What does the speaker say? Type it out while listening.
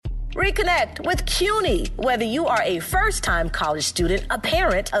Reconnect with CUNY. Whether you are a first-time college student, a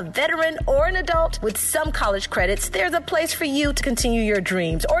parent, a veteran, or an adult, with some college credits, there's a place for you to continue your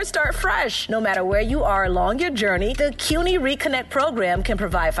dreams or start fresh. No matter where you are along your journey, the CUNY Reconnect program can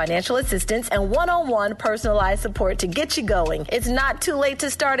provide financial assistance and one-on-one personalized support to get you going. It's not too late to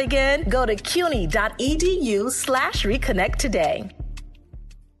start again. Go to cuny.edu/reconnect today.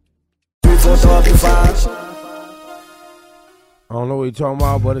 I don't know what you're talking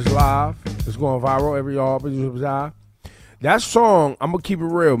about, but it's live. It's going viral every year. That song, I'm gonna keep it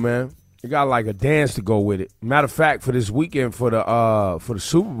real, man. It got like a dance to go with it. Matter of fact, for this weekend for the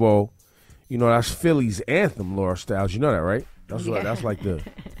Super Bowl, you know that's Philly's anthem, Laura Styles. You know that, right? That's like the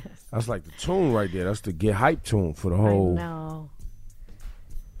tune right there. That's the get hype tune for the whole. I know.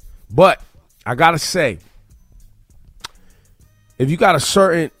 But I gotta say, if you got a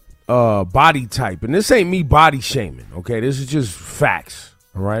certain body type, and this ain't me body shaming, okay? This is just facts,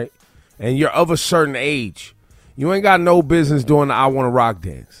 all right? And you're of a certain age, you ain't got no business doing the I Wanna Rock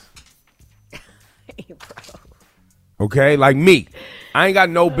dance. Hey, bro. Okay? Like me. I ain't got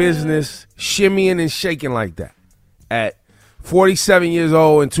no business shimmying and shaking like that at 47 years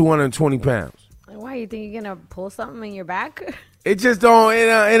old and 220 pounds. Why, you think you're going to pull something in your back? It just don't,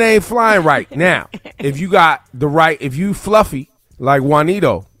 it ain't flying right. Now, if you got the right, if you fluffy like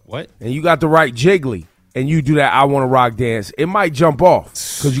Juanito, what? And you got the right jiggly, and you do that I Wanna Rock dance, it might jump off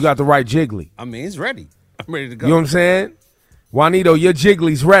because you got the right jiggly. I mean, he's ready. I'm ready to go. You know what I'm saying? Juanito, your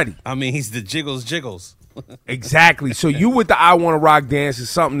jiggly's ready. I mean, he's the jiggles. Exactly. So you with the I Wanna Rock dance is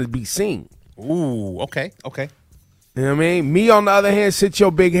something to be seen. Ooh, okay. You know what I mean? Me, on the other hand, sit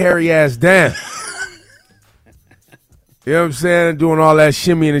your big hairy ass down. You know what I'm saying? Doing all that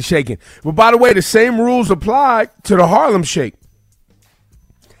shimmying and shaking. But by the way, the same rules apply to the Harlem Shake.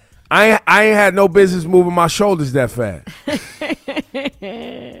 I ain't had no business moving my shoulders that fast.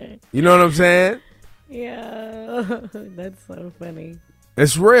 You know what I'm saying? Yeah, that's so funny.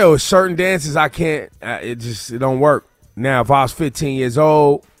 It's real. It's certain dances I can't. It don't work. Now, if I was 15 years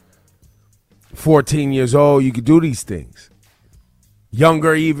old, 14 years old, you could do these things.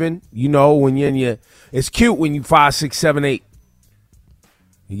 Younger even, you know, when you're in your. It's cute when you 5, 6, 7, 8.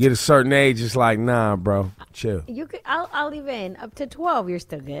 You get a certain age, it's like, nah, bro, chill. You could. I'll leave in up to 12. You're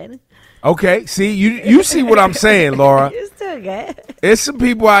still good. Okay, see, you see what I'm saying, Laura. You're still good. It's some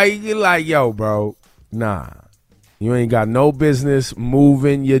people you're like, yo, bro, nah, you ain't got no business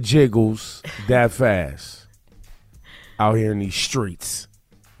moving your jiggles that fast out here in these streets,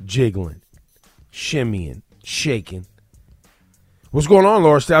 jiggling, shimmying, shaking. What's going on,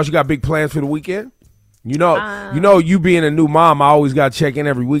 Laura Styles? You got big plans for the weekend? You know, you being a new mom, I always got to check in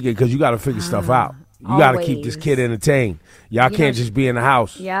every weekend because you got to figure stuff out. You got to keep this kid entertained. Y'all can't just be in the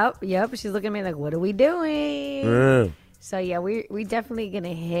house. Yep. She's looking at me like, what are we doing? So, yeah, we definitely going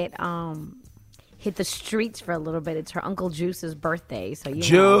to hit the streets for a little bit. It's her Uncle Juice's birthday. So, you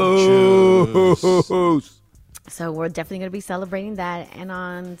know. Juice. So we're definitely going to be celebrating that. And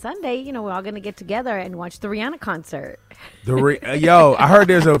on Sunday, you know, we're all going to get together and watch the Rihanna concert. Yo, I heard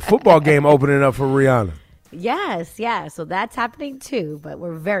there's a football game opening up for Rihanna. Yes, yeah. So that's happening too, but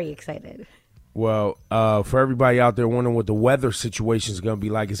we're very excited. Well, for everybody out there wondering what the weather situation is going to be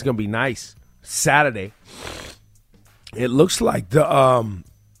like, it's going to be nice. Saturday. It looks like the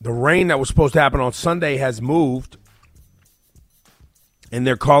rain that was supposed to happen on Sunday has moved, and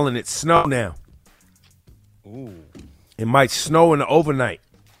they're calling it snow now. Ooh. It might snow in the overnight.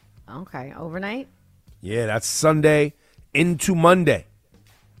 Okay, overnight? Yeah, that's Sunday into Monday.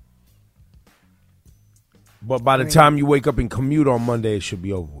 But by the time you wake up and commute on Monday, it should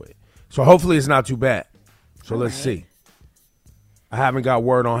be over with. So hopefully it's not too bad. So let's see. I haven't got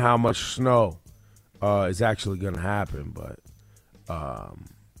word on how much snow is actually going to happen, but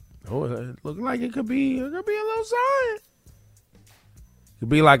it looks like it could be a little sign. It could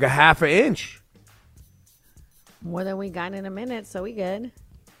be like a half an inch. More than we got in a minute, so we good.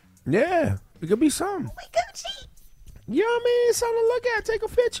 Yeah, it could be something. We Gucci. You know what I mean? Something to look at. Take a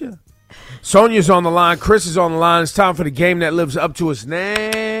picture. Sonia's on the line. Chris is on the line. It's time for the game that lives up to its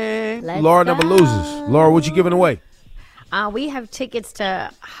name. Laura never loses. Laura, what you giving away? We have tickets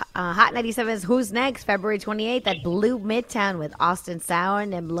to Hot 97's Who's Next, February 28th at Blue Midtown with Austin Sauer,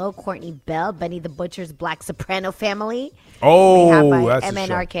 Nimlo, Courtney Bell, Benny the Butcher's Black Soprano Family. Oh, that's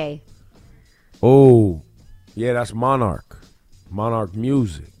MNRK. Oh, yeah, that's Monarch. Monarch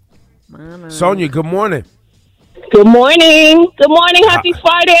Music. Sonia, good morning. Good morning. Good morning. Happy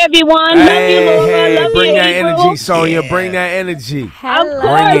Friday, everyone. Love you, Laura. Love bring you, that April. energy, Sonia. Bring that energy. Of Hello.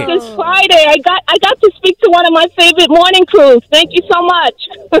 course, Bring it. it's Friday. I got to speak to one of my favorite morning crews. Thank you so much.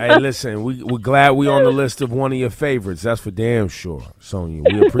 Hey, listen, we're glad we on the list of one of your favorites. That's for damn sure, Sonia.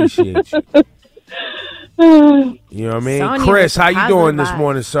 We appreciate you. You know what I mean? Sonia Chris, with how you positive doing this vibes.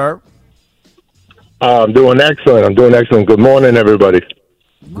 morning, sir? I'm doing excellent. Good morning, everybody.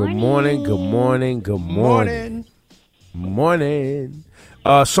 Good morning, good morning, good morning. Morning.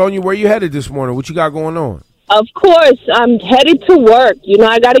 Sonia, where you headed this morning? What you got going on? Of course, I'm headed to work. You know,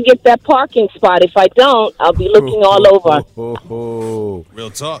 I got to get that parking spot. If I don't, I'll be looking all over. Real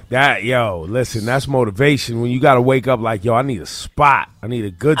talk. That, yo, listen, that's motivation when you got to wake up like, yo, I need a spot. I need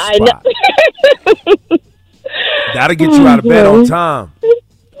a good I know. spot. That'll get you out of bed on time.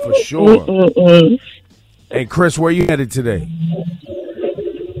 For sure. And Chris, where you headed today?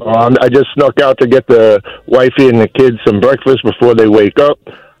 I just snuck out to get the wifey and the kids some breakfast before they wake up.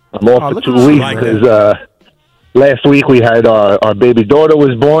 I'm off for look 2 at you. weeks Like because last week we had our baby daughter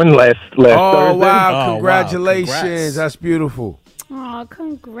was born last Oh, Thursday. wow. Oh, Congratulations. wow. Congrats. That's beautiful. Oh,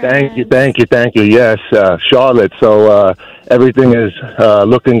 congrats. Thank you. Yes, Charlotte. So everything is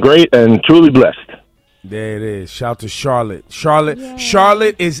looking great and truly blessed. There it is. Shout to Charlotte.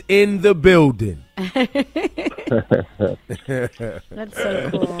 Charlotte is in the building. That's so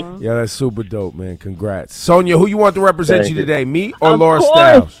cool. Yeah, that's super dope, man. Congrats. Sonia, who you want to represent Thank you you. today? Me or Of Laura course.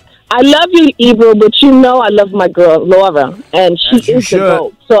 Styles? I love you, Ebro, but you know I love my girl, Laura, and she As you is the should.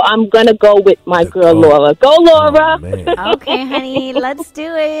 GOAT. So I'm going to go with my girl, GOAT. Laura. Go, Laura. Oh, man. Okay, honey, let's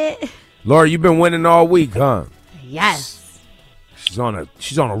do it. Laura, you've been winning all week, huh? Yes. She's on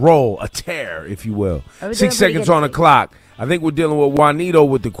a roll, a tear, if you will. Are we 6 doing pretty seconds good on the today? clock. I think we're dealing with Juanito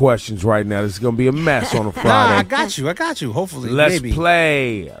with the questions right now. This is going to be a mess on a Nah, I Friday. got you. Hopefully, Let's maybe.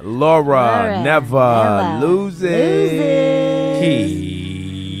 play. Laura, never loses.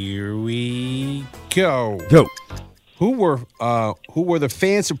 Here we go. Go. Who were the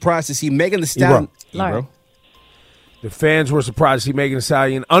fans surprised to see Megan Thee Stallion? Laura. Ebro. The fans were surprised to see Megan Thee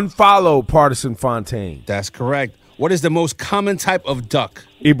Stallion unfollow Partisan Fontaine. That's correct. What is the most common type of duck?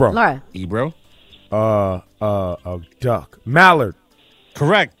 Ebro. Laura. Ebro. A duck. Mallard.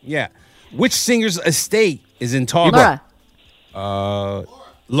 Correct. Yeah. Which singer's estate is in Target? Laura.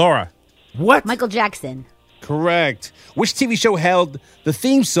 Laura. What? Michael Jackson. Correct. Which TV show held the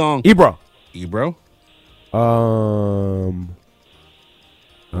theme song? Ebro. Ebro.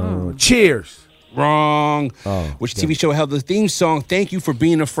 Cheers. Wrong. Oh, Which TV show held the theme song? Thank you for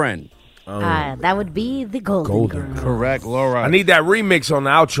being a friend. That would be the Golden, Golden Girl. Correct, Laura. I need that remix on the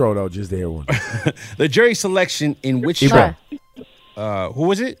outro, though, just to hear one. the jury selection in which Ebro. who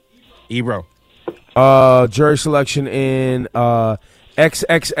was it? Ebro. Jury selection in XXX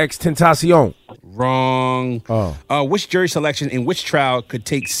Tentacion. Wrong. Oh. Which jury selection in which trial could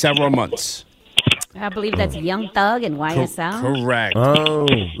take several months? I believe that's Young Thug and YSL. Correct. Oh.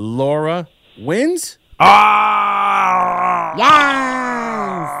 Laura wins. Ah!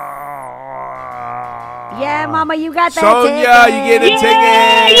 Yes. Yeah, Mama, you got that Sonia, ticket. you get a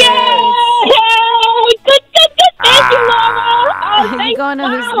ticket. Yay! Good. Thank you, Laura. Oh, You thank gonna know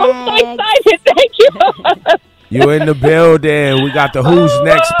who's I'm so next. excited. Thank you. You in the building. We got the Who's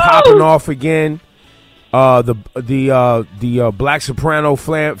Next popping off again. The Black Soprano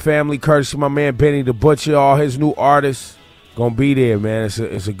family, courtesy of my man Benny the Butcher, all his new artists gonna be there, man.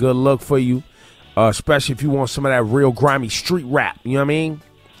 It's a good look for you, especially if you want some of that real grimy street rap. You know what I mean?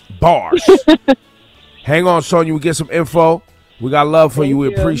 Bars. Hang on, Sonya. We get some info. We got love for you.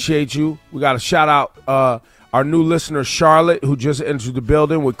 We appreciate you. We got to shout out our new listener Charlotte, who just entered the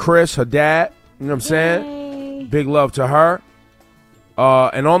building with Chris, her dad. You know what I'm saying? Big love to her.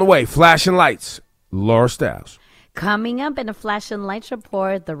 And on the way, flashing lights. Laura Styles. Coming up in a Flash and Lights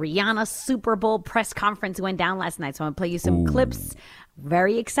report, the Rihanna Super Bowl press conference went down last night. So I'm going to play you some clips.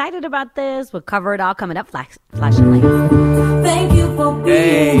 Very excited about this. We'll cover it all coming up. Flash and Lights. Thank you for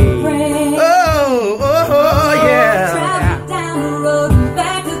being a friend. Oh, yeah. Travel down the road,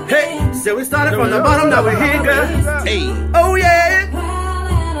 back again. Hey, so we started from the bottom, now we're here, girl. Hey. Oh, yeah.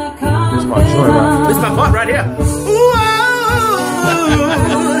 This is my joint right This is my part right here. Ooh,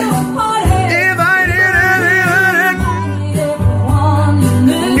 if I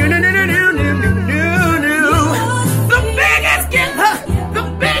the biggest gift, the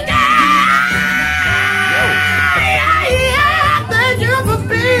biggest. Yeah, thank you for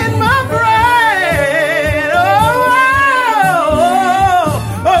being my friend.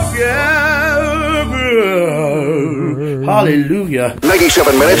 Oh, yeah. Hallelujah.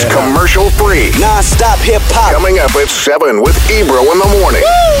 97 minutes commercial free. Non-stop hip hop. Coming up at 7 with Ebro in the morning.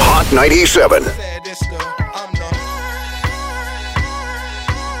 Hot 97. Said this, I'm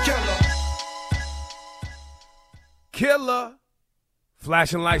Killer.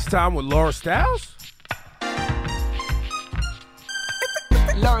 Flashing Lights time with Laura Styles.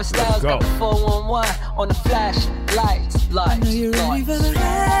 Laura Styles got the 411 on the flashing lights. I know you're ready for the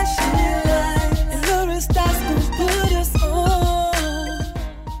flashing lights, and Laura Styles gonna put us on.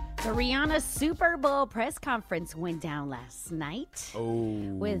 The Rihanna Super Bowl press conference went down last night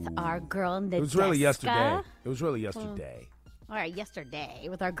with our girl Nadeska. It was really yesterday. All right, yesterday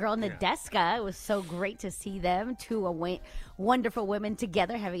with our girl Nadeska. It was so great to see them, two wonderful women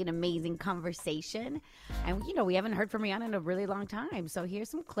together having an amazing conversation. And, we haven't heard from Rihanna in a really long time. So here's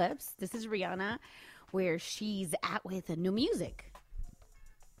some clips. This is Rihanna where she's at with new music.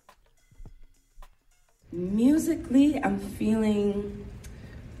 Musically, I'm feeling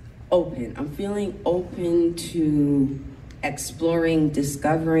open. I'm feeling open to exploring,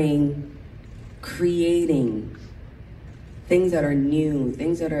 discovering, creating things that are new,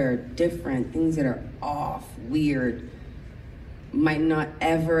 things that are different, things that are off, weird, might not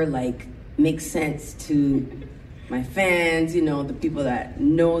ever make sense to my fans, the people that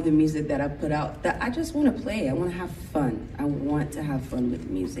know the music that I put out. That I just want to play. I want to have fun. I want to have fun with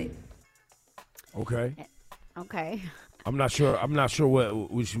music. Okay. I'm not sure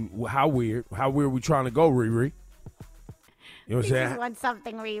how weird we trying to go, Riri. You know what I'm saying? You want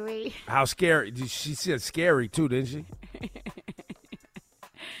something, Riri. How scary? She said scary too, didn't she?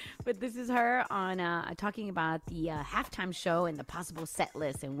 But this is her on talking about the halftime show and the possible set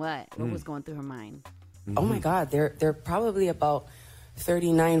list and what was going through her mind. Mm-hmm. Oh my God, there are probably about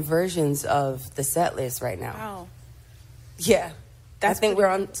 39 versions of the set list right now. Wow. Yeah. I think we're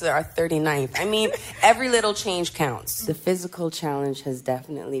on to our 39th. I mean, every little change counts. The physical challenge has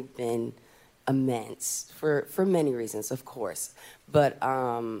definitely been immense for many reasons, of course. But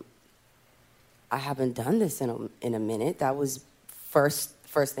I haven't done this in a minute. That was first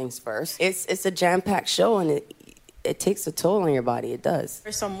things first. It's a jam-packed show, and it takes a toll on your body. It does.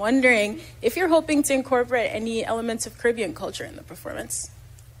 So I'm wondering if you're hoping to incorporate any elements of Caribbean culture in the performance.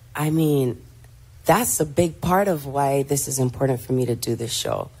 I mean, that's a big part of why this is important for me to do this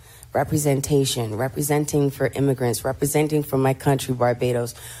show. Representation, representing for immigrants, representing for my country,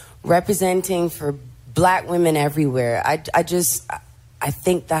 Barbados, representing for Black women everywhere. I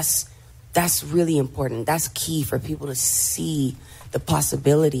think that's really important. That's key for people to see the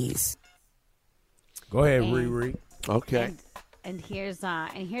possibilities. Go ahead, Riri. Okay. And here's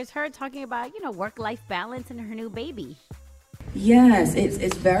her talking about work-life balance and her new baby. Yes,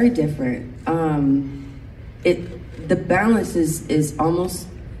 it's very different. The balance is almost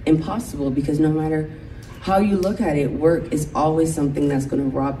impossible because no matter how you look at it, work is always something that's going to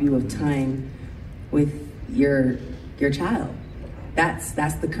rob you of time with your child. That's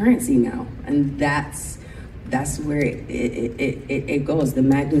the currency now, and that's where it goes. The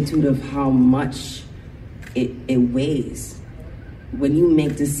magnitude of how much it weighs when you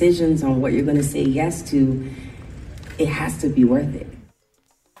make decisions on what you're going to say yes to. It has to be worth it.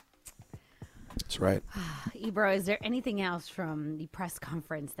 That's right. Ebro, is there anything else from the press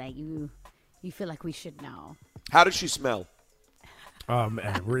conference that you feel like we should know? How does she smell?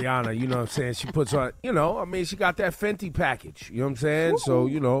 Rihanna, you know what I'm saying? She puts on, she got that Fenty package. You know what I'm saying? Ooh.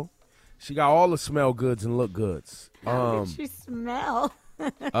 So, she got all the smell goods and look goods. How did she smell?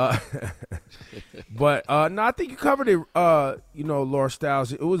 But no, I think you covered it. Laura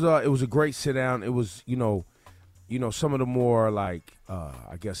Styles. It was a great sit down. It was some of the more I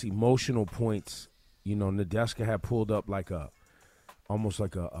guess emotional points. Nadeska had pulled up almost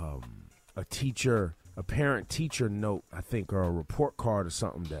like a teacher, a parent teacher note, I think, or a report card or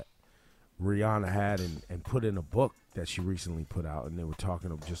something that Rihanna had and put in a book that she recently put out, and they were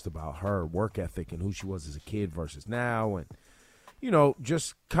talking just about her work ethic and who she was as a kid versus now, and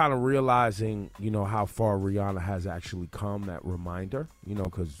just kind of realizing how far Rihanna has actually come. That reminder,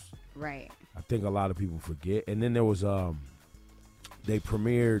 because right. I think a lot of people forget. And then there was they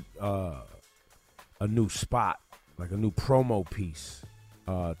premiered a new spot, like a new promo piece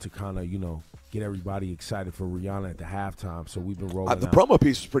to kind of get everybody excited for Rihanna at the halftime. So we've been rolling. The promo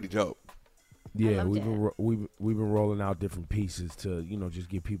piece was pretty dope. Yeah, we've been rolling out different pieces to just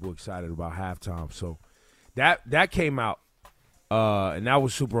get people excited about halftime. So that came out, and that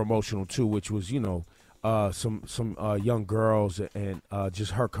was super emotional too. Which was some young girls and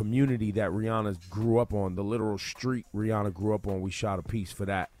just her community that Rihanna grew up on, the literal street Rihanna grew up on. We shot a piece for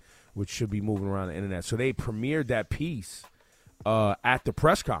that, which should be moving around the internet. So they premiered that piece at the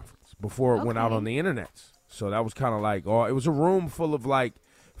press conference before it went out on the internet. So that was kind of it was a room full of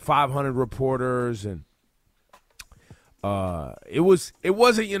 500 reporters, and it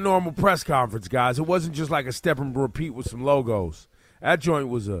wasn't your normal press conference, guys. It wasn't just like a step and repeat with some logos. That joint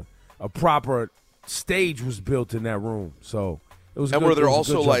was a proper stage was built in that room. So it was. And good, were there it was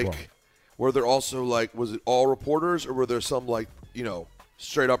a also good jump off. was it all reporters, or were there some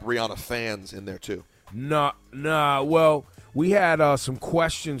straight up Rihanna fans in there too? Nah. Well, we had some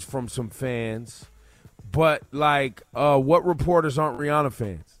questions from some fans, but what reporters aren't Rihanna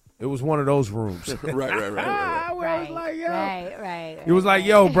fans? It was one of those rooms. Right. It was like,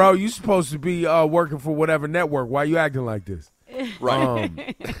 yo, bro, you supposed to be working for whatever network. Why you acting like this? Right.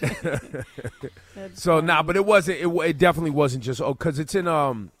 So but it wasn't. It definitely wasn't just because it's in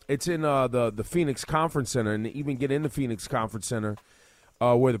the Phoenix Conference Center, and to even get in the Phoenix Conference Center,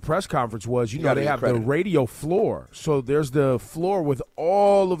 where the press conference was, they have the radio floor. So there's the floor with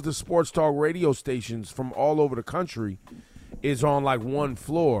all of the sports talk radio stations from all over the country. Is on one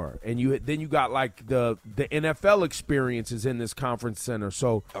floor, and you got the NFL experiences in this conference center.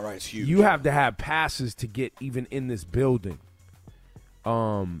 So all right, it's huge. You have to have passes to get even in this building.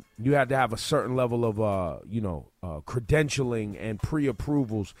 You had to have a certain level of credentialing and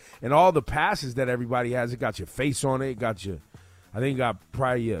pre-approvals, and all the passes that everybody has. It got your face on it. Got your, I think, got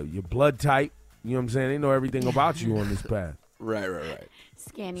probably your blood type. You know what I'm saying? They know everything about you on this path. Right.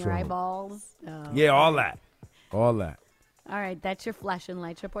 Scan your eyeballs. Yeah, all that. All right, that's your flashing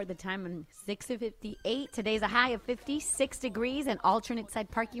lights report. The time is 6:58. Today's a high of 56 degrees, and alternate side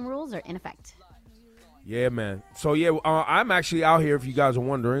parking rules are in effect. Yeah, man. So, I'm actually out here, if you guys are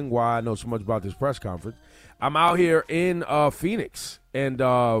wondering why I know so much about this press conference. I'm out here in Phoenix and,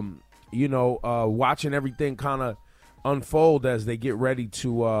 watching everything kind of unfold as they get ready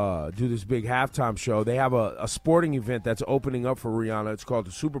to do this big halftime show. They have a sporting event that's opening up for Rihanna. It's called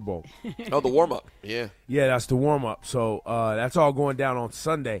the Super Bowl. Oh, the warm-up. Yeah. Yeah, that's the warm-up. So that's all going down on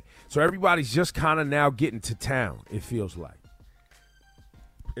Sunday. So everybody's just kind of now getting to town, it feels like.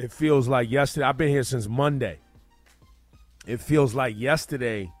 It feels like yesterday. I've been here since Monday. It feels like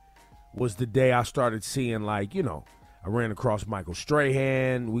yesterday was the day I started seeing, I ran across Michael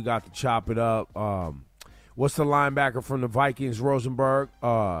Strahan. We got to chop it up. What's the linebacker from the Vikings, Rosenberg?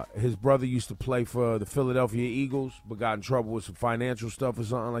 His brother used to play for the Philadelphia Eagles, but got in trouble with some financial stuff or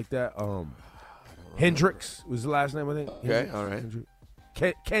something like that. Hendricks was the last name, I think. Okay, all right.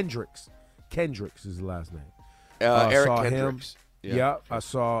 Kendricks. Kendricks is the last name. Eric saw Kendricks. Him. Yeah, I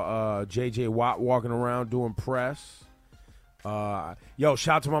saw J.J. Watt walking around doing press. Shout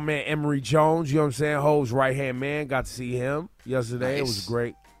out to my man Emory Jones. You know what I'm saying? Ho's right-hand man. Got to see him yesterday. Nice. It was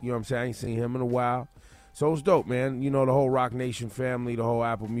great. You know what I'm saying? I ain't seen him in a while. So it was dope, man. The whole Rock Nation family, the whole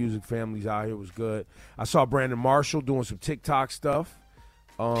Apple Music family's out here. It was good. I saw Brandon Marshall doing some TikTok stuff.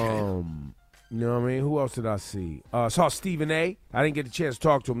 You know what I mean? Who else did I see? I saw Stephen A. I didn't get the chance to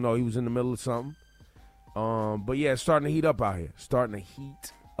talk to him, though. He was in the middle of something. But, yeah, it's starting to heat up out here. Starting to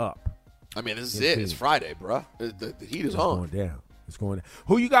heat up. I mean, this is it. It's Friday, bro. The heat is on. It's going down.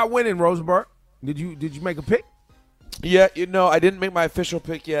 Who you got winning, Rosenberg? Did you make a pick? Yeah, I didn't make my official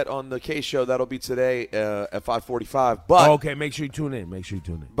pick yet on the K Show. That'll be today at 5:45. But okay, make sure you tune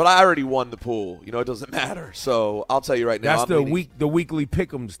in. But I already won the pool. It doesn't matter. So I'll tell you right now. That's the weekly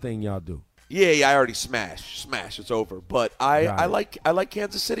pick'ems thing y'all do. Yeah, I already smashed. It's over. But I like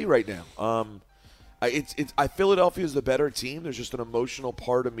Kansas City right now. Philadelphia is the better team. There's just an emotional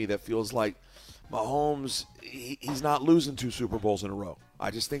part of me that feels like Mahomes. He's not losing 2 Super Bowls in a row.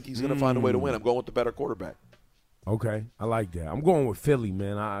 I just think he's going to find a way to win. I'm going with the better quarterback. Okay, I like that. I'm going with Philly,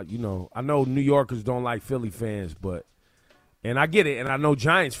 man. I know New Yorkers don't like Philly fans, and I get it, and I know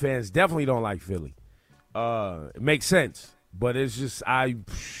Giants fans definitely don't like Philly. It makes sense, but it's just I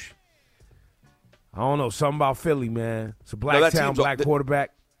don't know, something about Philly, man. It's a black town, black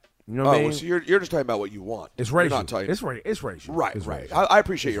quarterback. You know what I mean? So you're just talking about what you want. It's racial. You're not talking. It's racial. Right, it's right. Racial. I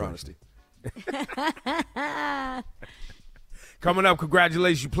appreciate your honesty. Coming up,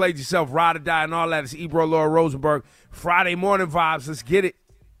 congratulations, you played yourself, Ride or Die and all that. It's Ebro Laura Rosenberg. Friday morning vibes, let's get it.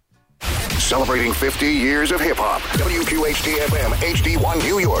 Celebrating 50 years of hip-hop. WQHT-FM, HD1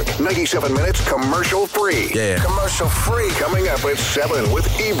 New York. 97 minutes commercial-free. Yeah. Commercial-free. Coming up at 7 with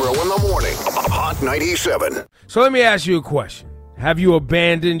Ebro in the morning. Hot 97. So let me ask you a question. Have you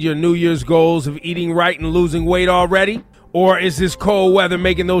abandoned your New Year's goals of eating right and losing weight already? Or is this cold weather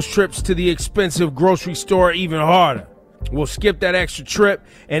making those trips to the expensive grocery store even harder? We'll skip that extra trip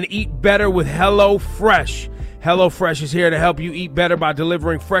and eat better with HelloFresh. HelloFresh is here to help you eat better by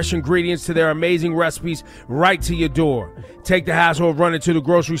delivering fresh ingredients to their amazing recipes right to your door. Take the hassle of running to the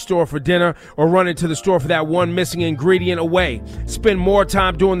grocery store for dinner or running to the store for that one missing ingredient away. Spend more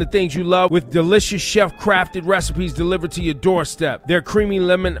time doing the things you love with delicious chef-crafted recipes delivered to your doorstep. Their creamy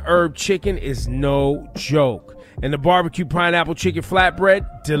lemon herb chicken is no joke. And the barbecue pineapple chicken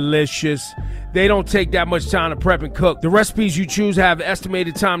flatbread, delicious. They don't take that much time to prep and cook. The recipes you choose have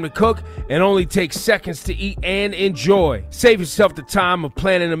estimated time to cook and only take seconds to eat and enjoy. Save yourself the time of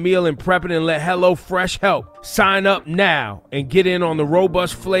planning a meal and prepping and let HelloFresh help. Sign up now and get in on the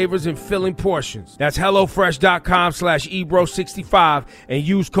robust flavors and filling portions. That's HelloFresh.com/Ebro65 and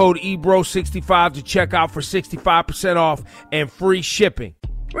use code Ebro65 to check out for 65% off and free shipping.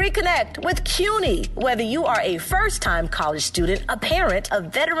 Reconnect with CUNY. Whether you are a first-time college student, a parent, a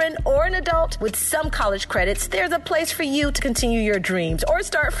veteran, or an adult, with some college credits, there's a place for you to continue your dreams or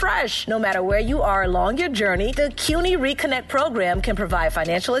start fresh. No matter where you are along your journey, the CUNY Reconnect program can provide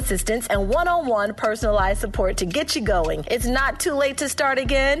financial assistance and one-on-one personalized support to get you going. It's not too late to start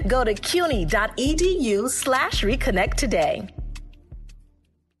again. Go to cuny.edu/reconnect today.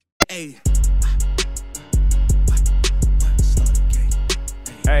 Hey.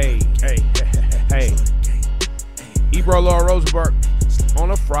 Hey. Ebro Laura Rosenberg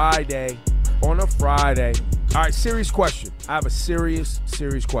on a Friday. All right, serious question. I have a serious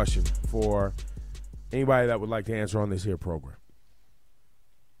question for anybody that would like to answer on this here program.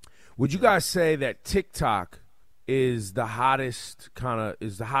 Would you guys say that TikTok is the hottest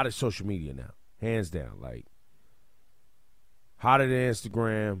social media now? Hands down. Like, hotter than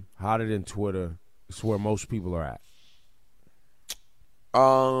Instagram, hotter than Twitter. It's where most people are at.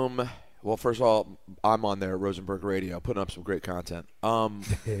 Well, first of all, I'm on there, Rosenberg Radio, putting up some great content.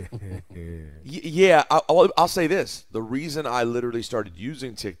 Yeah, I'll say this. The reason I literally started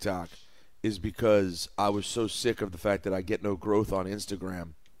using TikTok is because I was so sick of the fact that I get no growth on Instagram.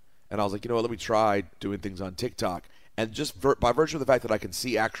 And I was like, you know what, let me try doing things on TikTok. And just by virtue of the fact that I can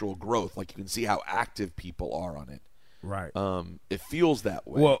see actual growth, like you can see how active people are on it. Right. It feels that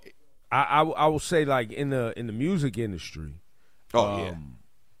way. Well, I will say, like, in the music industry,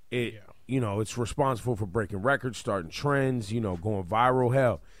 it's responsible for breaking records, starting trends, going viral.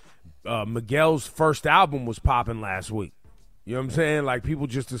 Hell, Miguel's first album was popping last week. You know what I'm saying? Like, people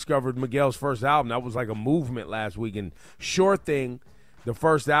just discovered Miguel's first album. That was like a movement last week. And Sure Thing, the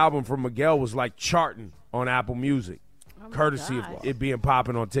first album from Miguel, was like charting on Apple Music, courtesy of it being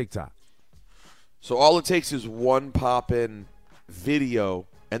popping on TikTok. So all it takes is one pop-in video,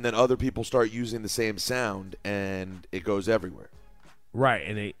 and then other people start using the same sound, and it goes everywhere. Right,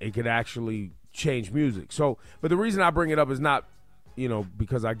 and it could actually change music. So, but the reason I bring it up is not,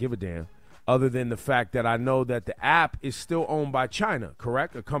 because I give a damn, other than the fact that I know that the app is still owned by China,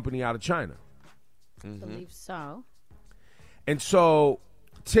 correct? A company out of China. Mm-hmm. I believe so. And so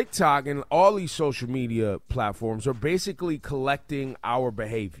TikTok and all these social media platforms are basically collecting our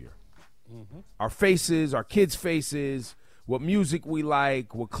behavior. Mm-hmm. Our faces, our kids' faces, what music we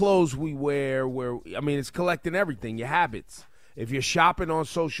like, what clothes we wear, it's collecting everything, your habits. If you're shopping on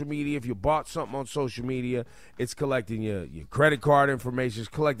social media, if you bought something on social media, it's collecting your credit card information. It's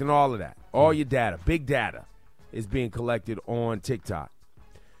collecting all of that. All your data, big data, is being collected on TikTok.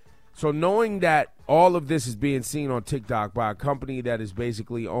 So knowing that all of this is being seen on TikTok by a company that is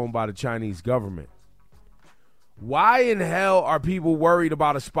basically owned by the Chinese government, why in hell are people worried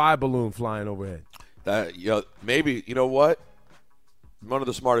about a spy balloon flying overhead? Maybe, you know what? One of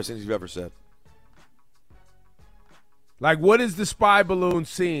the smartest things you've ever said. Like, what is the spy balloon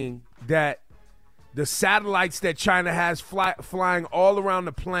seeing that the satellites that China has flying all around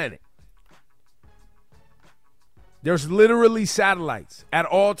the planet? There's literally satellites at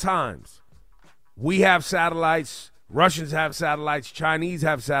all times. We have satellites. Russians have satellites. Chinese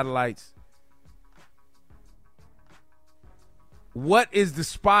have satellites. What is the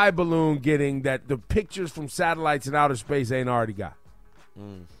spy balloon getting that the pictures from satellites in outer space ain't already got?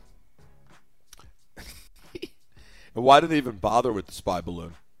 And why did they even bother with the spy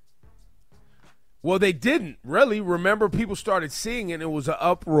balloon? Well, they didn't, really. Remember, people started seeing it, and it was an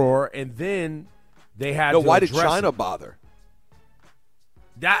uproar, and then they had to why did address China it. bother?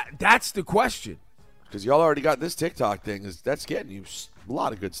 That's the question. Because y'all already got this TikTok thing. That's getting you a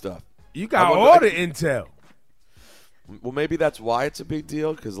lot of good stuff. You got all the intel. Well, maybe that's why it's a big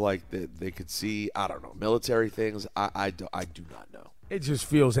deal, because like they could see, I don't know, military things. I do not know. It just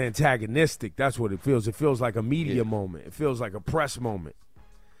feels antagonistic. That's what it feels. It feels like a media moment. It feels like a press moment.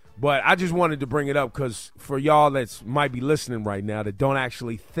 But I just wanted to bring it up because for y'all that might be listening right now that don't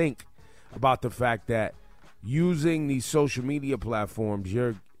actually think about the fact that using these social media platforms,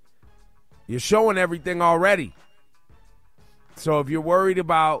 you're showing everything already. So if you're worried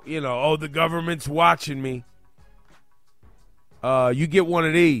about, the government's watching me, you get one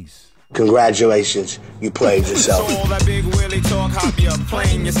of these. Congratulations, you played yourself. So all that big Willie talk, hop, you're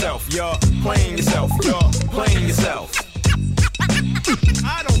playing yourself. You're playing yourself. You're playing yourself.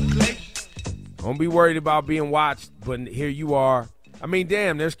 I don't play. Don't be worried about being watched, but here you are. I mean,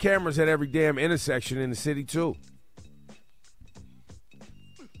 damn, there's cameras at every damn intersection in the city, too.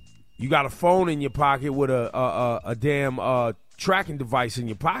 You got a phone in your pocket with a damn tracking device in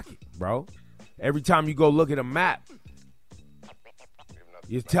your pocket, bro. Every time you go look at a map,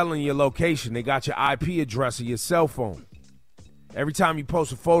 you're telling your location. They got your IP address of your cell phone. Every time you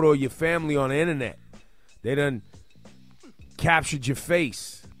post a photo of your family on the internet, they done captured your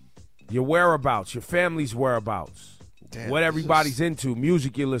face, your whereabouts, your family's whereabouts, what everybody's into,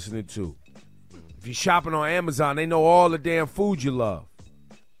 music you're listening to. If you're shopping on Amazon, they know all the damn food you love.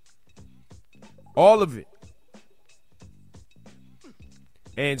 All of it.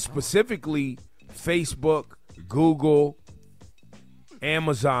 And specifically, Facebook, Google,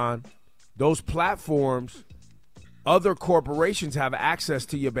 Amazon, those platforms, other corporations have access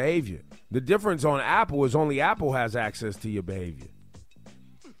to your behavior. The difference on Apple is only Apple has access to your behavior.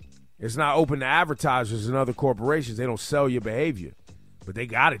 It's not open to advertisers and other corporations. They don't sell your behavior. But they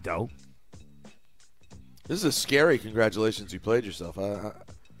got it, though. This is a scary congratulations you played yourself. I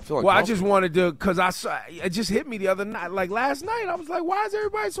feel well, I just wanted to, because it just hit me the other night. Like last night, I was like, why is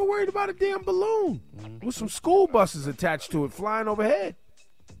everybody so worried about a damn balloon with some school buses attached to it flying overhead?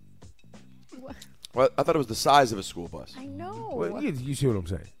 Well, I thought it was the size of a school bus. I know. Well, you see what I'm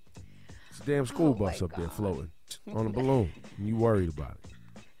saying? It's a damn school bus up there floating on a balloon. And you worried about it.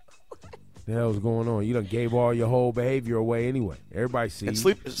 The hell's going on? You done gave all your whole behavior away anyway. Everybody sees. And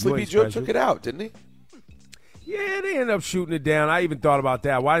Sleepy Joe took it out, didn't he? Yeah, they ended up shooting it down. I even thought about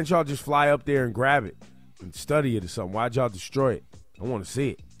that. Why didn't y'all just fly up there and grab it and study it or something? Why'd y'all destroy it? I want to see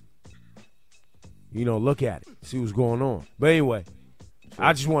it. Look at it, see what's going on. But anyway, sure.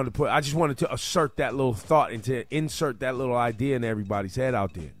 I just wanted to assert that little thought and to insert that little idea in everybody's head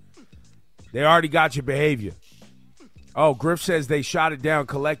out there. They already got your behavior. Oh, Griff says they shot it down,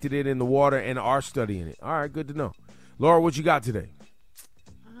 collected it in the water, and are studying it. All right, good to know. Laura, what you got today?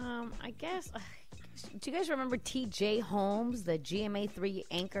 I guess. Do you guys remember T.J. Holmes, the GMA3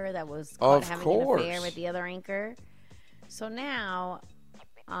 anchor that was caught having an affair with the other anchor? So now,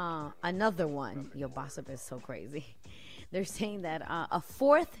 another one. Yo, Gossip is so crazy. They're saying that a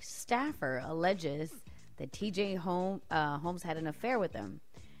fourth staffer alleges that T.J. Holmes had an affair with him.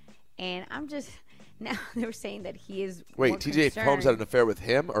 And I'm just, now they're saying that he is Wait, T.J. Holmes had an affair with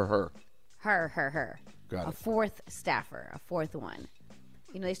him or her? Her. Got it. A fourth staffer, a fourth one.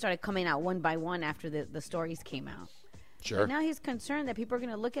 They started coming out one by one after the stories came out. Sure. But now he's concerned that people are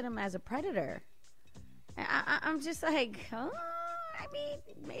going to look at him as a predator. I'm just like, I mean,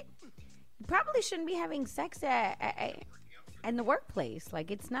 you probably shouldn't be having sex in the workplace.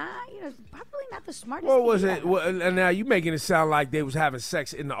 Like, it's not, it's probably not the smartest What thing was to it? Well, and now you making it sound like they was having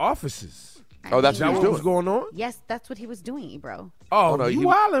sex in the offices. That's what was going on? Yes, that's what he was doing, bro. Oh, no, you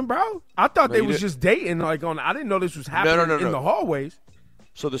wildin', bro. I thought they was just dating. I didn't know this was happening in the hallways.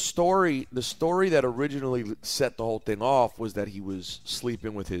 So the story that originally set the whole thing off was that he was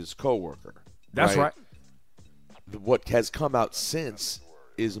sleeping with his coworker. That's right. What has come out since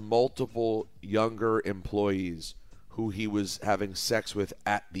is multiple younger employees who he was having sex with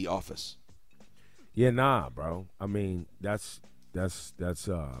at the office. Yeah, nah, bro. I mean, that's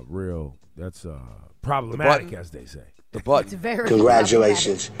real. That's problematic, as they say. The button. It's very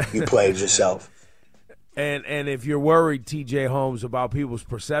Congratulations, you played yourself. And if you're worried, T.J. Holmes, about people's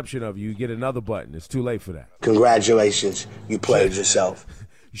perception of you, you get another button. It's too late for that. Congratulations, you played yourself.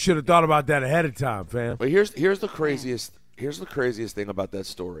 You should have thought about that ahead of time, fam. But here's the craziest thing about that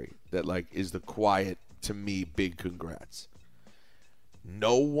story that is the quiet, to me, big congrats.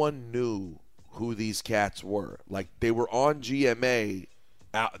 No one knew who these cats were. Like, they were on GMA,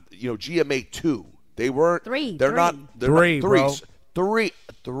 GMA 2. They weren't. Three. They're not. They're three, not bro.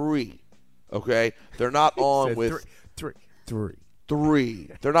 Three. Okay, they're not on with three.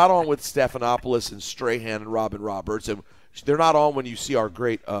 They're not on with Stephanopoulos and Strahan and Robin Roberts, and they're not on when you see our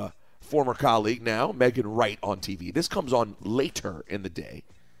great former colleague now, Megan Wright, on TV. This comes on later in the day,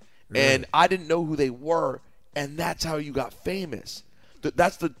 and I didn't know who they were, and that's how you got famous.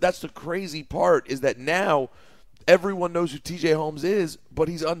 That's the crazy part, is that now everyone knows who T.J. Holmes is, but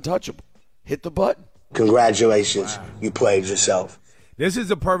he's untouchable. Hit the button. Congratulations, you played yourself. This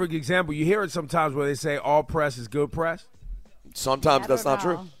is a perfect example. You hear it sometimes where they say all press is good press. Sometimes that's not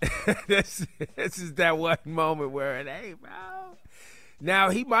true. This is that one moment where hey, bro.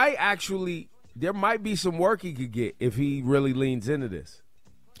 Now, he might there might be some work he could get if he really leans into this.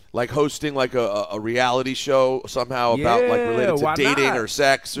 Like hosting a reality show somehow about related to dating or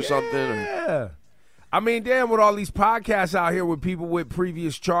sex or something. Yeah. I mean, damn, with all these podcasts out here with people with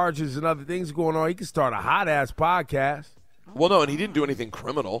previous charges and other things going on, he could start a hot-ass podcast. Well, no, and he didn't do anything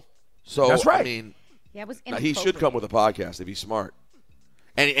criminal. So That's right. I mean, Yeah, it was he should come with a podcast if he's smart,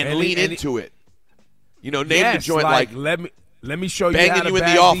 and lean and into it. You know, name the Yes, joint like let me show you Banging how to You in the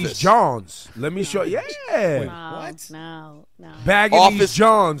bag Office. these Johns. Let me show. Yeah. No. Bagging Office- these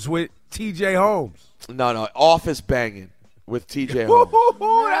Johns with T.J. Holmes. no office banging with TJ Holmes.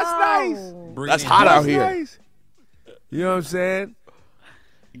 Oh, that's nice. That's hot out That's here. nice. You know what I'm saying?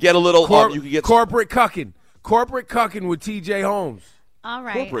 Get a little. You can get corporate cucking with T.J. Holmes. All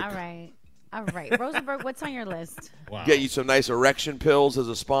right. Rosenberg, what's on your list? Get you some nice erection pills as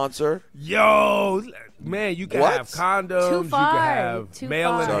a sponsor. Yo, man, you can What? have condoms. Too You far. can have Too male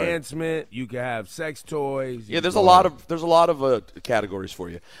far. enhancement. You can have sex toys. Yeah, there's a lot of categories for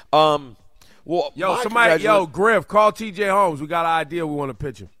you. Well, Yo, my Griff, call T.J. Holmes. We got an idea. We want to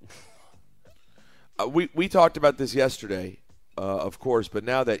pitch him. we talked about this yesterday, of course, but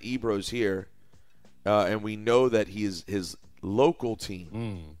now that Ebro's here, and we know that his local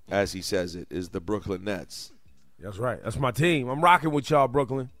team, as he says it, is the Brooklyn Nets. That's right. That's my team. I'm rocking with y'all,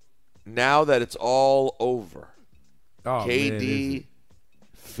 Brooklyn. Now that it's all over, Oh, KD, man, is it?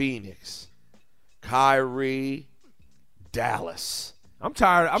 Phoenix, Kyrie, Dallas. I'm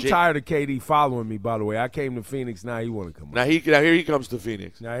tired of KD following me, by the way. I came to Phoenix. Now he want to come. Now here he comes to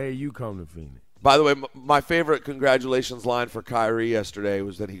Phoenix. Now here you come to Phoenix. By the way, my favorite congratulations line for Kyrie yesterday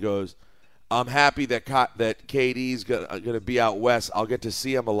was that he goes, "I'm happy that KD's gonna be out west. I'll get to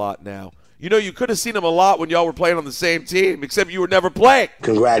see him a lot now." You know, you could have seen him a lot when y'all were playing on the same team, except you were never playing.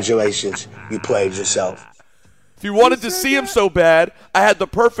 Congratulations, you played yourself. If you wanted to see him so bad, I had the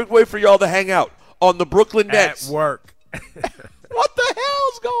perfect way for y'all to hang out on the Brooklyn Nets. At work. What the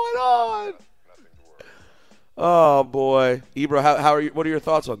hell's going on? Oh boy, Ebro, how are you? What are your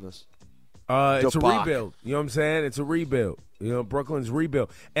thoughts on this? It's a Debak. rebuild. You know what I'm saying? It's a rebuild. You know, Brooklyn's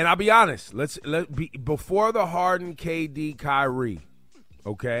rebuild. And I'll be honest. Before the Harden, KD, Kyrie,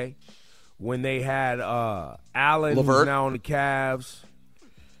 okay, when they had Allen, who's LeVert. now on the Cavs,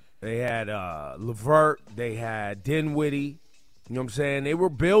 they had LeVert, they had Dinwiddie. You know what I'm saying? They were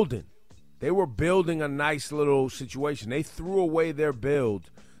building. They were building a nice little situation. They threw away their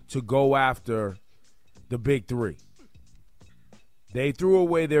build to go after the big three. They threw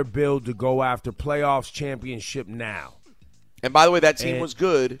away their build to go after playoffs championship now. And by the way, that team was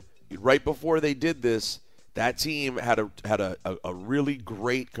good. Right before they did this, that team had a really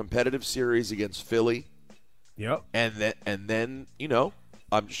great competitive series against Philly. Yep. And then you know,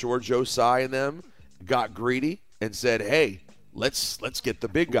 I'm sure Joe Tsai and them got greedy and said, "Hey, let's get the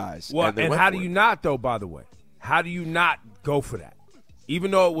big guys." Well, they and went how for do it. you not, though, by the way? How do you not go for that?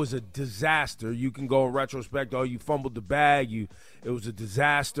 Even though it was a disaster, you can go in retrospect, oh, you fumbled the bag, it was a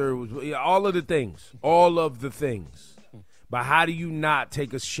disaster, it was all of the things. But how do you not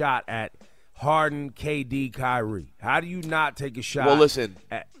take a shot at Harden, KD, Kyrie? How do you not take a shot? Well, listen,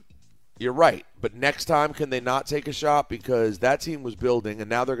 at, you're right. But next time, can they not take a shot? Because that team was building, and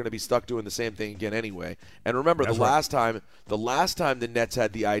now they're going to be stuck doing the same thing again anyway. And remember, the last time the Nets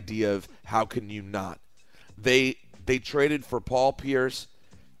had the idea of how can you not, they traded for Paul Pierce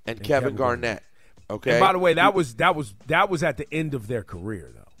and Kevin Garnett. Okay. And by the way, that was at the end of their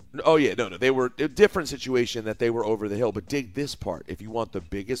career, though. Oh yeah, no, they were a different situation that they were over the hill. But dig this part: if you want the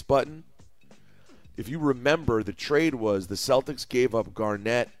biggest button, if you remember, the trade was the Celtics gave up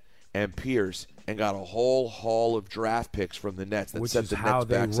Garnett and Pierce and got a whole haul of draft picks from the Nets that Which set is the how Nets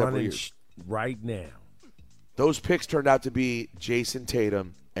they back several running years. right now. Those picks turned out to be Jason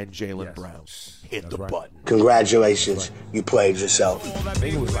Tatum and Jalen Brown. Hit the button. Congratulations, you played yourself. I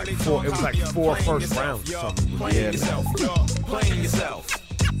think it was like four first rounds or something. Playing yourself.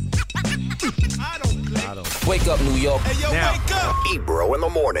 Wake up, New York. Ebro in the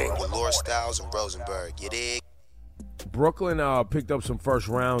morning. With Laura Styles and Rosenberg, you dig? Brooklyn picked up some first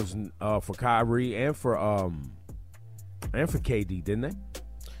rounds for Kyrie and for KD, didn't they?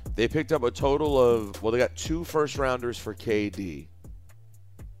 They picked up a total of they got 2 first-rounders for KD.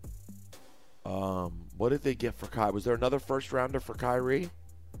 What did they get for Kyrie? Was there another first-rounder for Kyrie?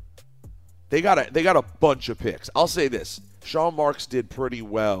 They got a bunch of picks. I'll say this: Sean Marks did pretty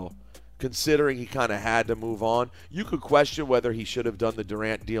well, considering he kind of had to move on. You could question whether he should have done the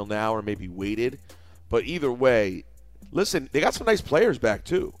Durant deal now or maybe waited, but either way, listen, they got some nice players back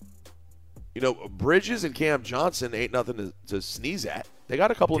too. You know, Bridges and Cam Johnson ain't nothing to sneeze at. They got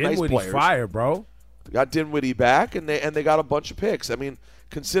a couple of nice players. Fire, bro. They got Dinwiddie back, and they got a bunch of picks. I mean,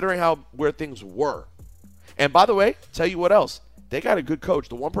 considering where things were. And by the way, tell you what else. They got a good coach.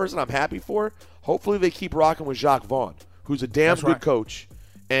 The one person I'm happy for, hopefully they keep rocking with Jacques Vaughn, who's a damn good coach,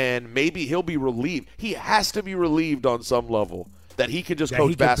 and maybe he'll be relieved. He has to be relieved on some level that he can just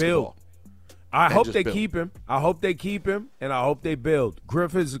coach basketball. I and hope just they build. keep him. I hope they keep him, and I hope they build.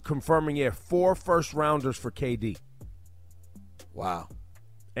 Griff is confirming he had 4 first-rounders for KD. Wow.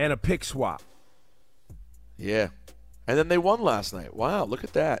 And a pick swap. Yeah. And then they won last night. Wow, look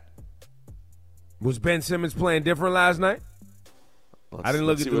at that. Was Ben Simmons playing different last night? I didn't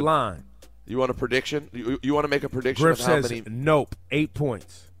look at the line. You want a prediction? You want to make a prediction Griff of how says many? nope, 8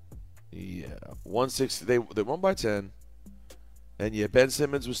 points. Yeah, 160. They won by 10. And yeah, Ben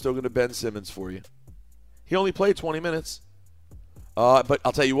Simmons was still going to Ben Simmons for you. He only played 20 minutes. But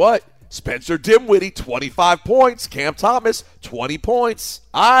I'll tell you what, Spencer Dinwiddie, 25 points. Cam Thomas, 20 points.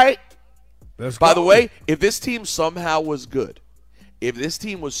 All right. By the way, if this team somehow was good, now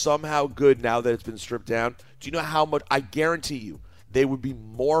that it's been stripped down, do you know how much? I guarantee you they would be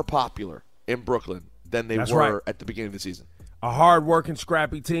more popular in Brooklyn than they were at the beginning of the season. A hard-working,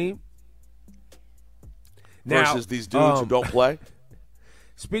 scrappy team. Versus these dudes who don't play.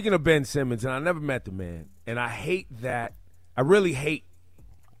 Speaking of Ben Simmons, and I never met the man, and I hate that. I really hate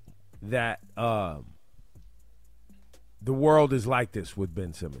that the world is like this with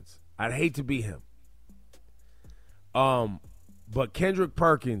Ben Simmons. I'd hate to be him. But Kendrick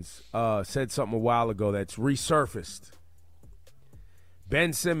Perkins said something a while ago that's resurfaced.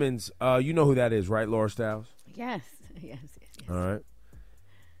 Ben Simmons, you know who that is, right, Laura Styles? Yes. All right.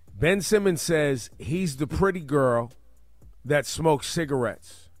 Ben Simmons says he's the pretty girl that smokes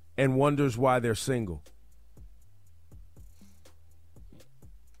cigarettes and wonders why they're single.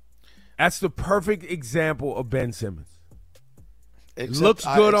 That's the perfect example of Ben Simmons. Looks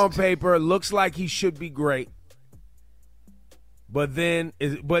good on paper, looks like he should be great. But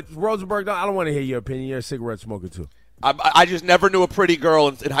Rosenberg, I don't want to hear your opinion. You're a cigarette smoker too. I just never knew a pretty girl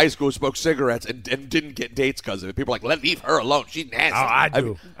in high school who smoked cigarettes and didn't get dates because of it. People are like, leave her alone. She's nasty.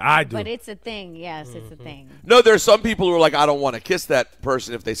 Oh, I do. But it's a thing. Yes, it's a thing. No, there's some people who are like, I don't want to kiss that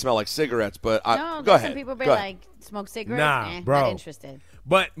person if they smell like cigarettes. But go ahead. Some people be Go like, smoke cigarettes? Nah, bro. Not interested.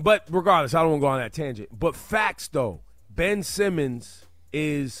 But regardless, I don't want to go on that tangent. But facts, though, Ben Simmons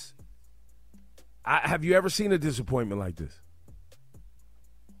is have you ever seen a disappointment like this?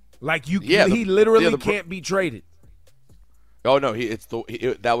 Like he literally can't be traded. Oh no,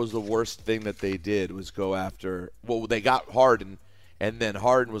 that was the worst thing that they did was go after. Well, they got Harden, and then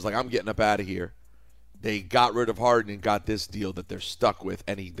Harden was like, "I'm getting up out of here." They got rid of Harden and got this deal that they're stuck with,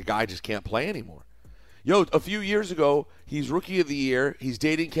 and the guy just can't play anymore. Yo, a few years ago, he's Rookie of the Year. He's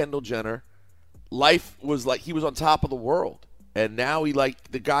dating Kendall Jenner. Life was like he was on top of the world, and now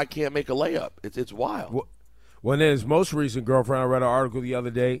the guy can't make a layup. It's wild. Well, then his most recent girlfriend, I read an article the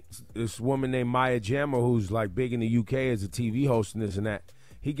other day, this woman named Maya Jama, who's like big in the UK as a TV host and this and that.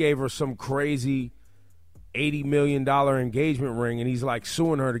 He gave her some crazy $80 million engagement ring, and he's like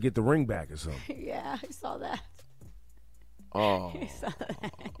suing her to get the ring back or something. Yeah, I saw that. Oh, I saw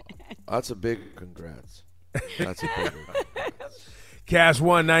that. That's a big congrats. That's a big congrats. Cash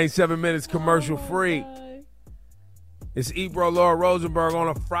 1, 97 minutes, commercial free. It's Ebro, Laura Rosenberg on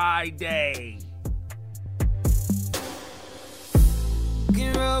a Friday.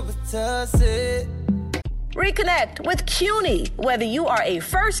 Reconnect with CUNY. Whether you are a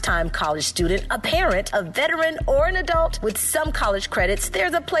first-time college student, a parent, a veteran, or an adult, with some college credits,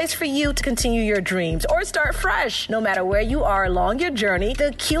 there's a place for you to continue your dreams or start fresh. No matter where you are along your journey,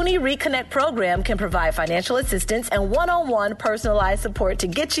 the CUNY Reconnect program can provide financial assistance and one-on-one personalized support to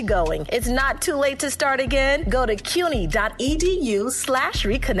get you going. It's not too late to start again. Go to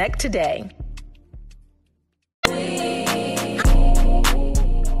cuny.edu/reconnect today.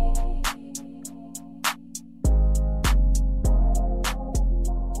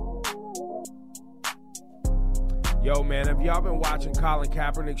 Yo, man, have y'all been watching Colin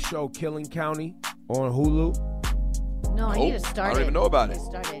Kaepernick's show Killing County on Hulu? No, I need to start it. I don't even know about it.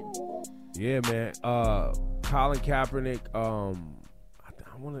 Yeah, man. Colin Kaepernick,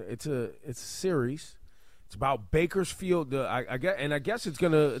 it's a series. It's about Bakersfield. I guess it's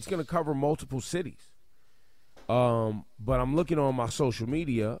gonna cover multiple cities. But I'm looking on my social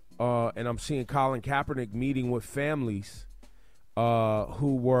media, and I'm seeing Colin Kaepernick meeting with families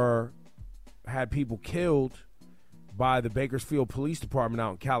who had people killed by the Bakersfield Police Department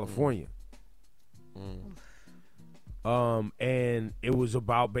out in California. And it was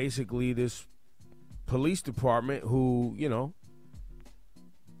about basically this police department who,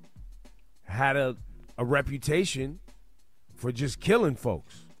 had a reputation for just killing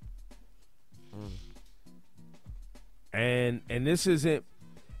folks. And this isn't,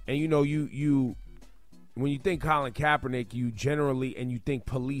 and you when you think Colin Kaepernick, you think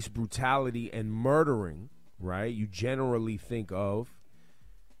police brutality and murdering, right? You generally think of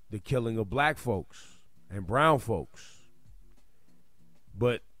the killing of black folks and brown folks.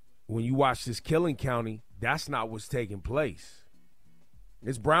 But when you watch this killing county, that's not what's taking place.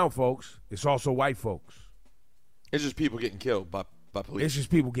 It's brown folks. It's also white folks. It's just people getting killed by police. It's just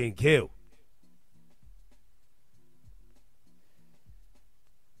people getting killed.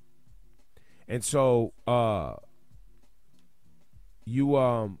 And so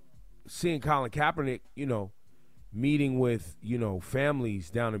you seeing Colin Kaepernick, meeting with, families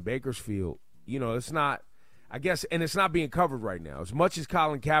down in Bakersfield, it's not, I guess, and it's not being covered right now. As much as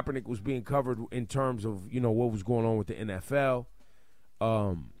Colin Kaepernick was being covered in terms of, what was going on with the NFL,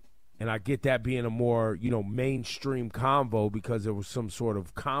 and I get that being a more, mainstream convo because there was some sort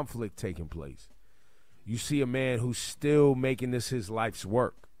of conflict taking place. You see a man who's still making this his life's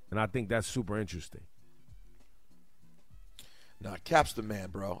work, and I think that's super interesting. Nah, Cap's the man,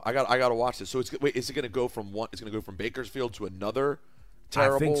 bro. I got to watch this. So is it going to go from one? It's going to go from Bakersfield to another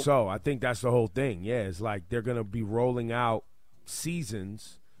terrible? I think so. I think that's the whole thing. Yeah, it's like they're going to be rolling out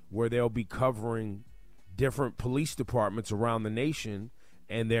seasons where they'll be covering different police departments around the nation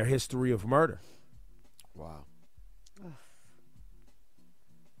and their history of murder. Wow.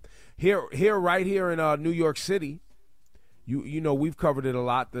 Right here in New York City, we've covered it a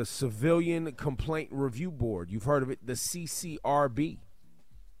lot. The Civilian Complaint Review Board. You've heard of it, the CCRB.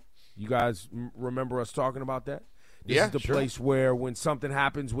 You guys remember us talking about that? This is the place where when something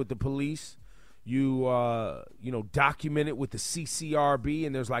happens with the police, you document it with the CCRB,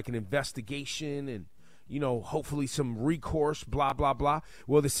 and there's like an investigation and, hopefully some recourse, blah, blah, blah.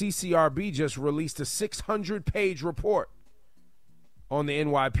 Well, the CCRB just released a 600-page report on the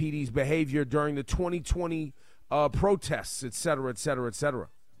NYPD's behavior during the 2020 protests, et cetera, et cetera, et cetera.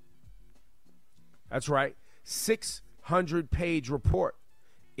 That's right. 600-page report.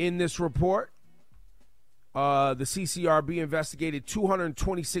 In this report, the CCRB investigated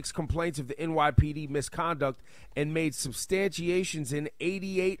 226 complaints of the NYPD misconduct and made substantiations in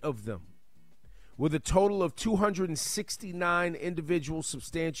 88 of them, with a total of 269 individual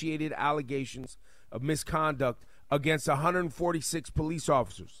substantiated allegations of misconduct against 146 police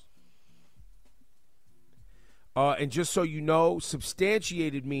officers. And just so you know,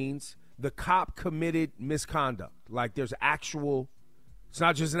 substantiated means the cop committed misconduct. Like there's actual, it's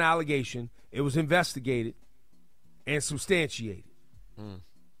not just an allegation. It was investigated and substantiated.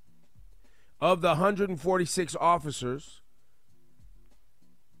 Of the 146 officers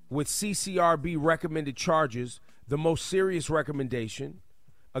with CCRB recommended charges, the most serious recommendation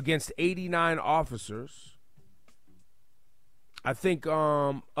against 89 officers, I think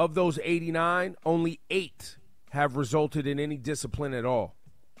of those 89, only 8 have resulted in any discipline at all.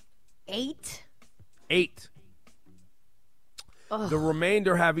 8? 8. The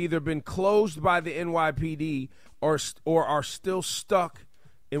remainder have either been closed by the NYPD or are still stuck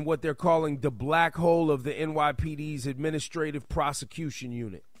in what they're calling the black hole of the NYPD's Administrative Prosecution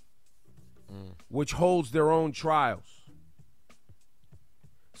Unit, which holds their own trials.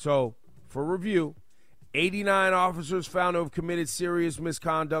 So, for review, 89 officers found to have committed serious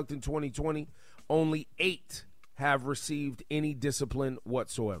misconduct in 2020. Only 8 have received any discipline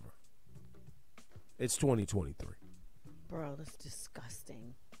whatsoever. It's 2023. Bro, that's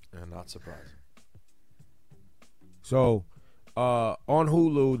disgusting. And not surprising. So, on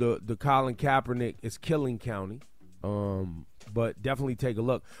Hulu, the Colin Kaepernick is Killing County, but definitely take a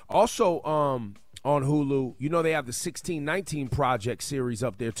look. Also, on Hulu, they have the 1619 Project series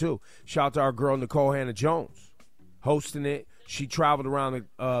up there too. Shout out to our girl Nicole Hannah-Jones hosting it. She traveled around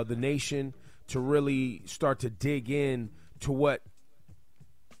the nation to really start to dig in to what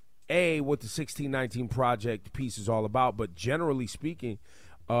the 1619 Project piece is all about. But generally speaking,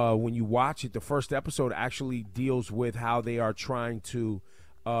 when you watch it, the first episode actually deals with how they are trying to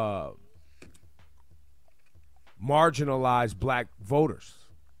marginalize black voters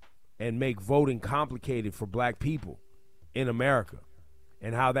and make voting complicated for black people in America,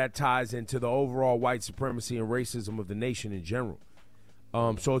 and how that ties into the overall white supremacy and racism of the nation in general.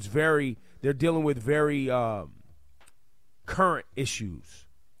 So they're dealing with very current issues.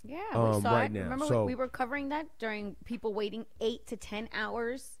 Yeah, we saw right it. now. Remember, So, we were covering that during people waiting 8 to 10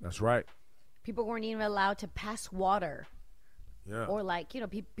 hours. That's right. People weren't even allowed to pass water. Yeah. Or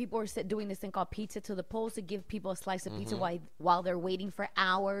people were doing this thing called pizza to the polls to give people a slice of pizza while they're waiting for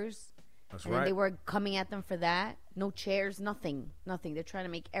hours. That's and right. then they were coming at them for that. No chairs, nothing. They're trying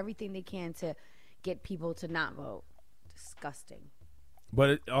to make everything they can to get people to not vote. Disgusting.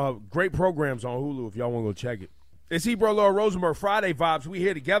 But great programs on Hulu if y'all want to go check it. It's Ebro Laura Rosenberg Friday vibes. We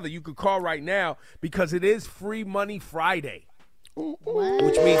here together. You could call right now because it is Free Money Friday, which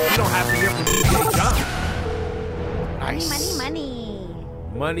means you don't have to hear from DJ John. Nice. Money.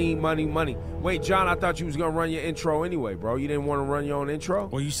 Money, money, money. Wait, John, I thought you was going to run your intro anyway, bro. You didn't want to run your own intro?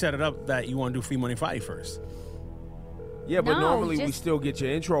 Well, you set it up that you want to do Free Money Friday first. Yeah, but No, normally we just- still get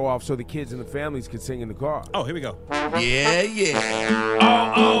your intro off so the kids and the families can sing in the car. Oh, here we go. Yeah,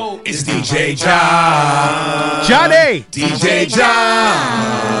 yeah. Oh, it's DJ John. Johnny. DJ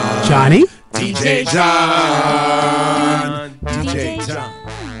John. Johnny. DJ John. DJ John.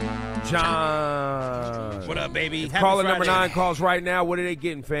 John. What up, baby? Happy Caller number Friday. 9 calls right now. What are they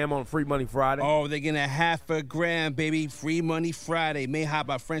getting, fam, on Free Money Friday? Oh, they're getting a half a grand, baby. Free Money Friday. Made hot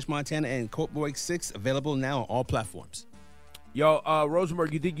by French Montana and Colt Boy 6. Available now on all platforms. Yo,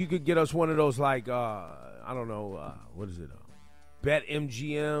 Rosenberg, you think you could get us one of those, like, I don't know, what is it? Bet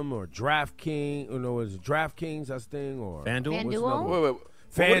MGM or DraftKings? Or no, is it DraftKings, that's the thing? Or FanDuel? what's FanDuel? another one? Wait. What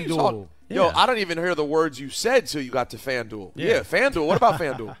are you talking- FanDuel. Yo, Yeah. I don't even hear the words you said till you got to FanDuel. Yeah. Yeah, FanDuel. What about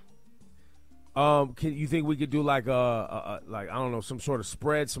FanDuel? Can you think we could do like like I don't know, some sort of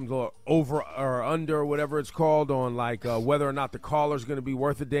spread, some sort of over or under or whatever it's called on like whether or not the caller's going to be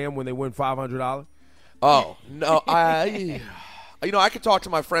worth a damn when they win $500? Oh, no. I could talk to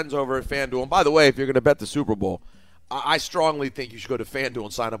my friends over at FanDuel. And by the way, if you're going to bet the Super Bowl, I strongly think you should go to FanDuel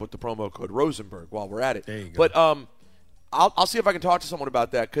and sign up with the promo code Rosenberg while we're at it. There you go. But I'll see if I can talk to someone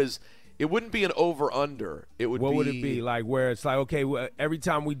about that because it wouldn't be an over-under. It would What be, would it be? Like where it's like, okay, every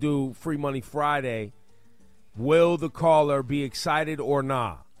time we do Free Money Friday, will the caller be excited or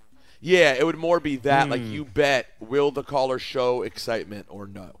not? Yeah, it would more be that. Like you bet, will the caller show excitement or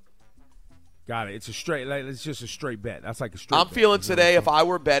no? Got it. It's a straight. Like, it's just a straight bet. That's like a straight. I'm bet. feeling You know today, what if I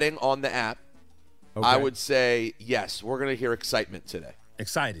were betting on the app, I Okay. would say, yes, we're going to hear excitement today.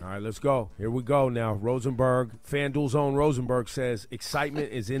 Excited. All right, let's go. Here we go now. Rosenberg, FanDuel's own Rosenberg says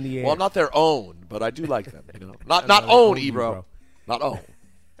excitement is in the air. Well, not their own, but I do like them. You know, not I own, own you, Ebro. bro. Not own.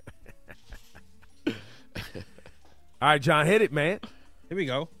 All right, John, hit it, man. Here we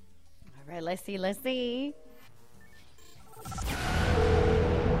go. All right, let's see.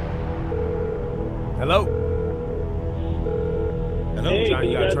 Hello. Hello, Hey, John. can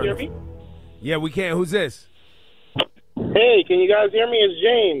you gotta guys turn hear the- me? Yeah, we can. Who's this? Hey, can you guys hear me? It's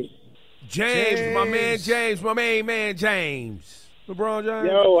James. James, my man James, my main man James. LeBron James.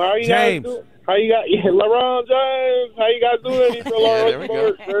 Yo, how you James. guys doing? How you got LeBron James? How you guys doing? You feel Yeah, there we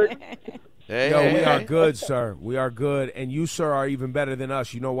go. Yo, we are good, sir. We are good. And you, sir, are even better than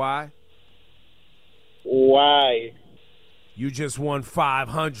us. You know why? Why? You just won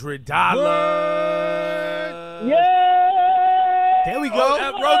 $500. Yeah. There we go.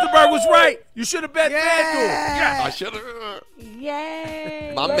 Rosenberg was right. You should have bet FanDuel. I should have.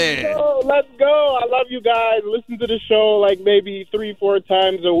 Yay. My Let's man. go. Let's go. I love you guys. Listen to the show like maybe 3-4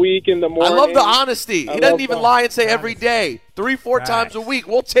 times a week in the I morning. love the honesty. I He doesn't love even that. lie and say every day. 3-4 times a week.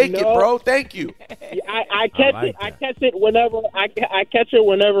 We'll take it, No. bro. Thank you. I catch like it. I catch it whenever I catch it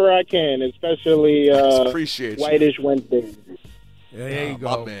whenever I can, especially appreciate you. Whitish Wednesdays. There you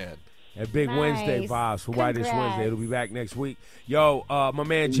My go. man. That big Wednesday Nice. vibes for Whitish Congrats. Wednesday. It'll be back next week. Yo, my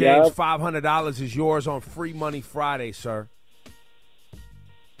man James, Yep. $500 is yours on Free Money Friday, sir.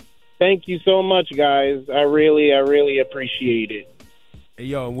 Thank you so much, guys. I really appreciate it. Hey,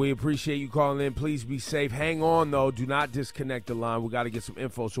 yo, and we appreciate you calling in. Please be safe. Hang on, though. Do not disconnect the line. We got to get some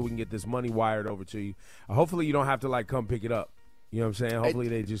info so we can get this money wired over to you. Hopefully you don't have to, like, come pick it up. You know what I'm saying? Hopefully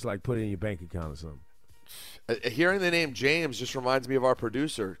they just, like, put it in your bank account or something. Hearing the name James just reminds me of our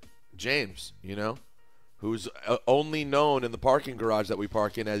producer, James, who's only known in the parking garage that we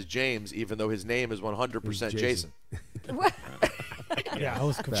park in as James, even though his name is 100% Jason. Yeah, I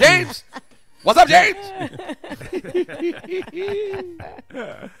was confused. James! What's up, James?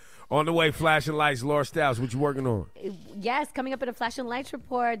 On the way, flashing lights, Laura Styles, what you working on? Yes, coming up in a Flash and Lights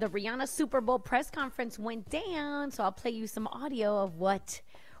report, the Rihanna Super Bowl press conference went down. So I'll play you some audio of what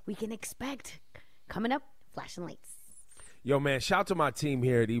we can expect coming up. Flash and Lights. Yo, man, shout to my team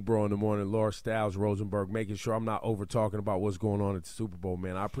here at Ebro in the morning, Laura Styles, Rosenberg, making sure I'm not over talking about what's going on at the Super Bowl,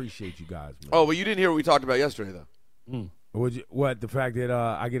 man. I appreciate you guys, man. Oh, but you didn't hear what we talked about yesterday, though. What, the fact that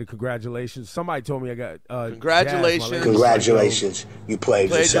I get a congratulations? Somebody told me I got Congratulations. Jazz, my lady. Congratulations. You played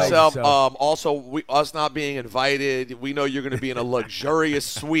yourself. Also, us not being invited, we know you're going to be in a luxurious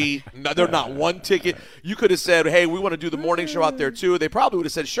suite. No, they're not one ticket. You could have said, hey, we want to do the morning show out there, too. They probably would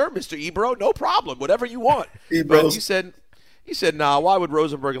have said, sure, Mr. Ebro, no problem, whatever you want. But you said, nah, why would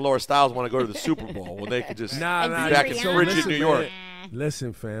Rosenberg and Laura Styles want to go to the Super Bowl when they could just be back in frigid New York?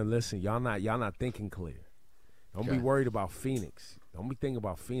 Listen, fam, listen. Y'all not thinking clear. Don't be worried about Phoenix. Don't be thinking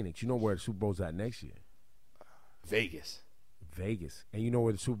about Phoenix. You know where the Super Bowl's at next year. Vegas. And you know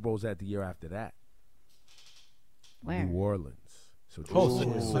where the Super Bowl's at the year after that. Where? New Orleans.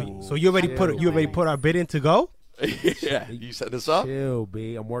 So you already put our bid in to go? Yeah, you set this up? Chill,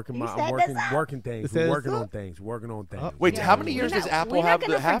 B. I'm working things. We're working on things. Wait, how many years does Apple have? We're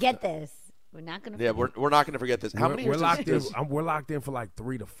not going to forget this. We're not going to. Yeah, we're not going to forget this. How many years? We're locked in for like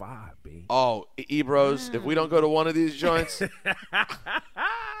 3 to 5, B. Oh, Ebros, if we don't go to one of these joints.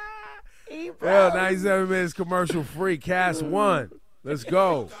 Well, 97 minutes commercial free. Cast 1. Let's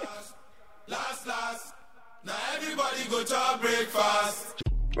go. Last. Now everybody go to breakfast.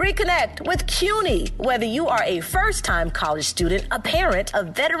 Reconnect with CUNY. Whether you are a first-time college student, a parent, a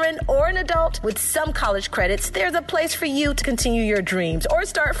veteran, or an adult, with some college credits, there's a place for you to continue your dreams or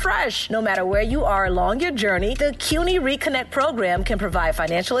start fresh. No matter where you are along your journey, the CUNY Reconnect program can provide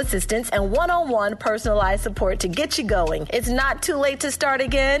financial assistance and one-on-one personalized support to get you going. It's not too late to start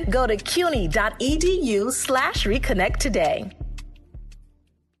again. Go to cuny.edu/reconnect today.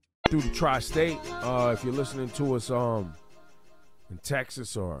 Through the tri-state, if you're listening to us in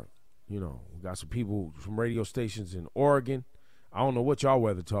Texas, or we got some people from radio stations in Oregon. I don't know what y'all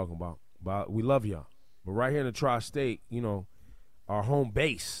weather talking about, but we love y'all. But right here in the tri-state, our home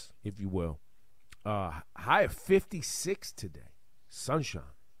base, if you will, high of 56 today, sunshine.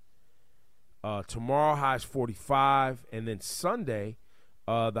 Tomorrow high is 45, and then Sunday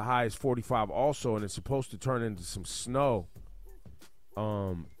the high is 45 also, and it's supposed to turn into some snow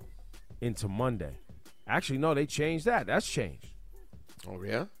into Monday. Actually, no, they changed that. That's changed. Oh,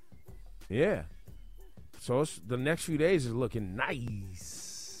 yeah? Yeah. So the next few days is looking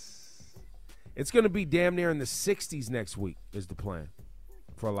nice. It's going to be damn near in the 60s next week is the plan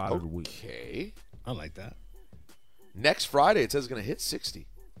for a lot of the week. Okay. I like that. Next Friday, it says it's going to hit 60.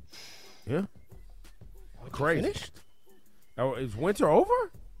 Yeah. Crazy. Finished? Oh, is winter over?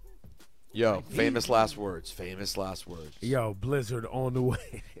 Yo, famous last words. Yo, blizzard on the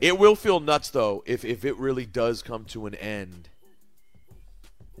way. It will feel nuts, though, if it really does come to an end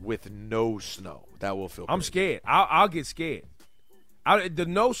with no snow. That will feel I'm scared. I'll get scared. The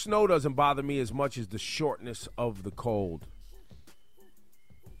no snow doesn't bother me as much as the shortness of the cold.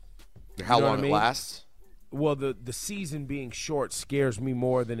 How long it lasts? Well, the season being short scares me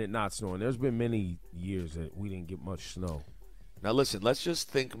more than it not snowing. There's been many years that we didn't get much snow. Now, listen, let's just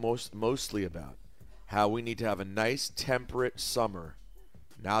think mostly about how we need to have a nice temperate summer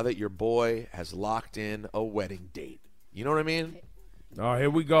now that your boy has locked in a wedding date. You know what I mean? Oh, here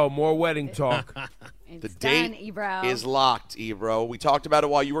we go. More wedding talk. The date is locked, Ebro. We talked about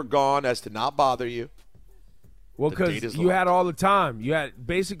it while you were gone as to not bother you. Well, because you had all the time. You had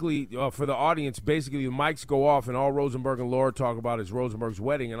basically, for the audience, basically the mics go off and all Rosenberg and Laura talk about is Rosenberg's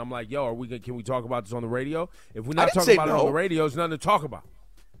wedding. And I'm like, yo, can we talk about this on the radio? If we're not talking about it on the radio, it's nothing to talk about.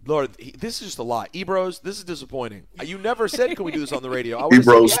 Lord, this is just a lie. Ebros, this is disappointing. You never said, can we do this on the radio? I would have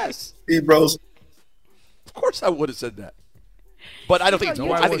said yes. Ebros. Of course I would have said that. But I don't think it's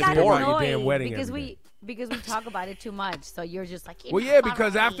boring. I think it's boring. Because we talk about it too much, so you're just like. Well, yeah,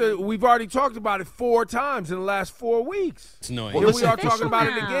 because after we've already talked about it 4 times in the last 4 weeks. It's annoying. Here we are talking about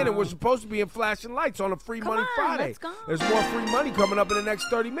it again, and we're supposed to be in Flashing Lights on a Free Money Friday. Let's go. There's more free money coming up in the next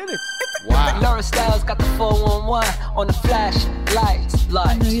 30 minutes. Wow. Laura Styles got the 411 on the flashing lights.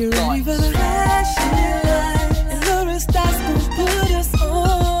 I know you're ready for the flashing lights, and Laura Styles gonna put us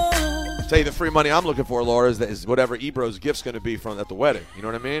on. Tell you the free money I'm looking for, Laura, is whatever Ebro's gift's going to be from at the wedding. You know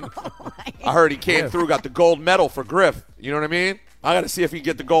what I mean? I heard he came through, got the gold medal for Griff. You know what I mean? I got to see if he can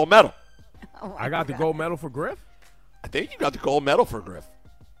get the gold medal. I got the gold medal for Griff? I think you got the gold medal for Griff.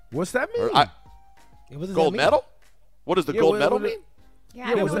 What's that mean? Gold medal? What does the gold medal mean?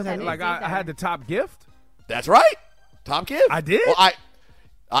 Yeah, what does that mean? Like I had the top gift? That's right. Top gift. I did? Well,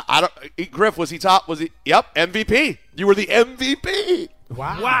 I don't. Griff, was he top? Was he? Yep, MVP. You were the MVP.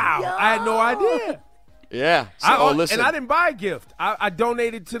 Wow. Yo. I had no idea. Yeah. So, listen. And I didn't buy a gift. I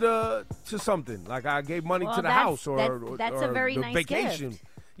donated to something. Like I gave money to the house or that's a very the nice vacation. Gift.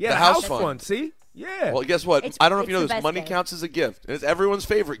 Yeah, the house fund. See? Yeah. Well, guess what? I don't know if you know this. Money counts as a gift. And it's everyone's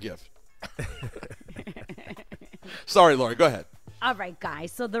favorite gift. Sorry, Laura. Go ahead. All right,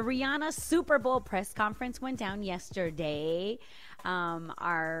 guys. So the Rihanna Super Bowl press conference went down yesterday.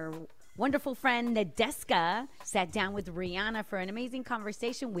 Our wonderful friend Nadeska sat down with Rihanna for an amazing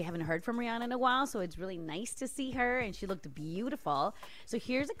conversation. We haven't heard from Rihanna in a while, so it's really nice to see her, and she looked beautiful. So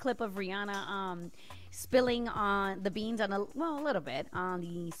here's a clip of Rihanna spilling on the beans on a little bit on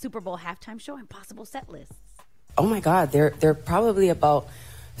the Super Bowl halftime show and possible set lists. Oh my God, there are probably about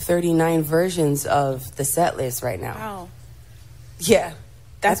 39 versions of the set list right now. Wow. Yeah.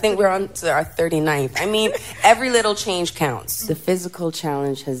 I think we're on to our 39th. I mean, every little change counts. The physical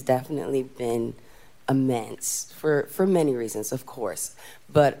challenge has definitely been immense for many reasons, of course.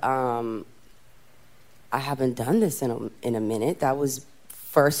 But I haven't done this in a minute. That was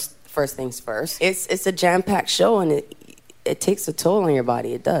first things first. It's a jam-packed show, and it takes a toll on your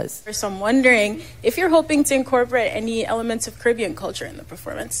body. It does. So I'm wondering if you're hoping to incorporate any elements of Caribbean culture in the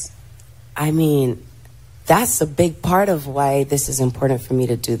performance. I mean, that's a big part of why this is important for me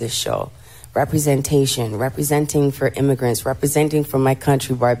to do this show. Representation, representing for immigrants, representing for my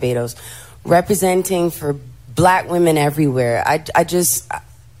country, Barbados, representing for Black women everywhere. I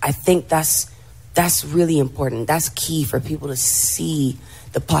think that's really important. That's key for people to see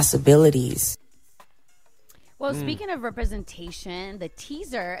the possibilities. Well, speaking of representation, the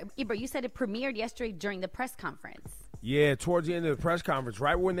teaser, Ibra, you said it premiered yesterday during the press conference. Yeah, towards the end of the press conference,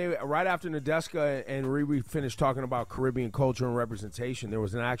 right after Nadeska and Riri finished talking about Caribbean culture and representation, there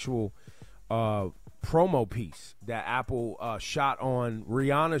was an actual promo piece that Apple shot on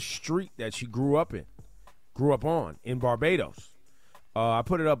Rihanna's street that she grew up on in Barbados. I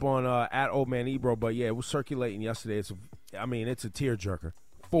put it up on at Old Man Ebro, but yeah, it was circulating yesterday. It's a tearjerker.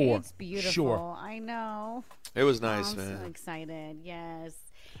 It's beautiful. Sure. I know. It was nice, I'm man. so excited. Yes.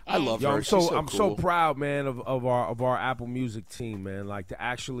 I love her. I'm so so proud, man, of our Apple Music team, man. Like to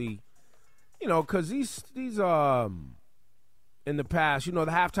actually, because these in the past, the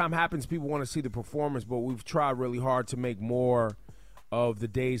halftime happens. People want to see the performance, but we've tried really hard to make more of the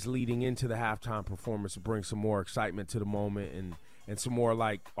days leading into the halftime performance to bring some more excitement to the moment and some more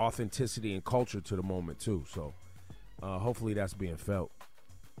like authenticity and culture to the moment too. So hopefully that's being felt.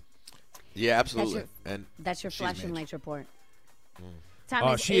 Yeah, absolutely. That's your flashing lights report.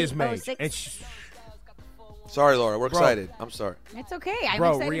 Time is she is made. Sorry, Laura. We're excited. I'm sorry. It's okay. I'm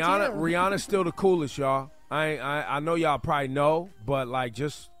Bro, excited Rihanna's still the coolest, y'all. I know y'all probably know, but like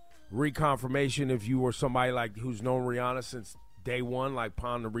just reconfirmation if you were somebody like who's known Rihanna since day one, like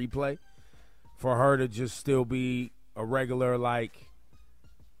upon the replay, for her to just still be a regular, like,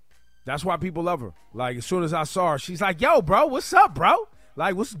 that's why people love her. Like as soon as I saw her, she's like, "Yo, bro, what's up, bro?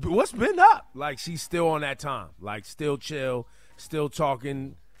 Like what's been up?" Like she's still on that time, like still chill, still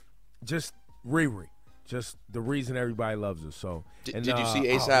talking, just Riri. Just the reason everybody loves her. So, did you see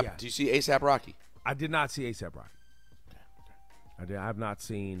ASAP? Did you see ASAP Rocky? I did not see ASAP Rocky. I have not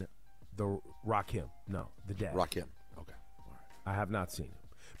seen the Rakim. No, the dad. Rakim. Okay. I have not seen it.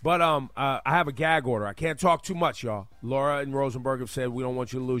 But I have a gag order. I can't talk too much, y'all. Laura and Rosenberg have said we don't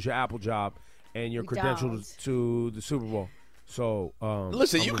want you to lose your Apple job and your credentials to the Super Bowl. So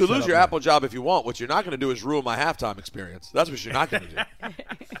listen, you could lose your Apple job if you want. What you're not going to do is ruin my halftime experience. That's what you're not going to do.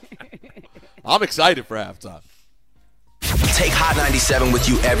 I'm excited for halftime. Take Hot 97 with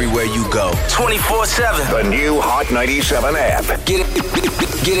you everywhere you go. 24/7. The new Hot 97 app. Get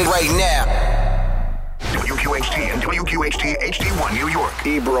it right now. WQHT and WQHT HD1 New York.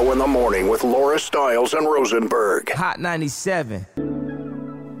 Ebro in the morning with Laura Stiles and Rosenberg. Hot 97.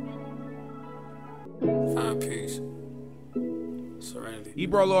 Find peace. Serenity.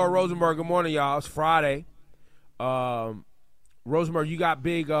 Ebro, Laura, Rosenberg, good morning, y'all. It's Friday. Rosenberg, you got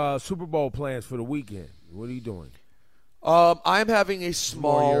big Super Bowl plans for the weekend. What are you doing? I'm having a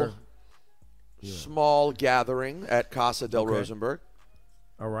small gathering at Casa del Rosenberg.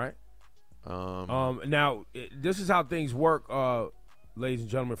 All right. Now, this is how things work, ladies and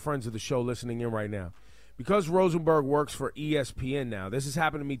gentlemen, friends of the show listening in right now. Because Rosenberg works for ESPN now, this has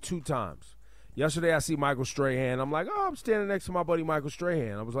happened to me 2 times. Yesterday, I see Michael Strahan. I'm like, I'm standing next to my buddy Michael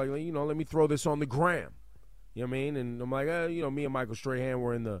Strahan. I was like, let me throw this on the gram. You know what I mean? And I'm like, me and Michael Strahan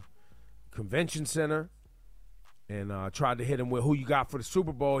were in the convention center and tried to hit him with who you got for the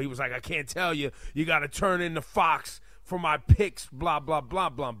Super Bowl. He was like, I can't tell you. You got to turn in the Fox for my picks, blah, blah, blah,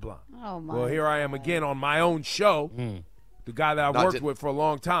 blah, blah. Oh, my Well, here I am again on my own show, the guy that I worked with for a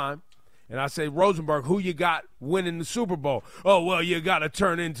long time. And I say, Rosenberg, who you got winning the Super Bowl? Oh, well, you got to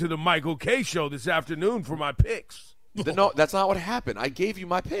turn into the Michael K. show this afternoon for my picks. No, that's not what happened. I gave you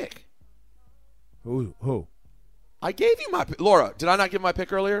my pick. Who? I gave you my pick. Laura, did I not give my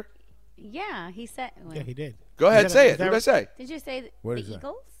pick earlier? Yeah, he said. Yeah, he did. Go ahead, say it. What did I say? Did you say the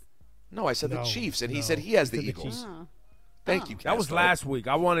Eagles? No, I said the Chiefs, and he said he has the Eagles. Oh. Thank you, That was last week.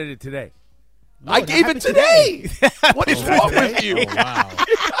 I wanted it today. No, I gave it today. What is wrong with you? Oh, wow.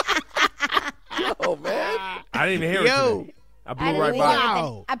 Oh, man. I didn't even hear it today. I blew right by.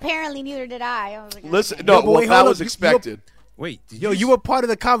 Wow. Apparently, neither did I. Was like, Listen, no, well, that was expected. Wait, you were part of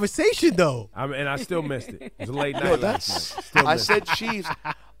the conversation though. And I still missed it. It was a late night. No, that's. I said Chiefs.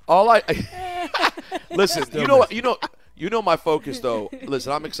 Listen. You know my focus though.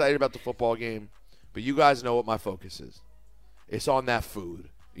 Listen, I'm excited about the football game, but you guys know what my focus is. It's on that food.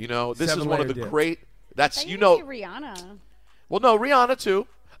 This is one of the great. That's Rihanna. Well, no, Rihanna too.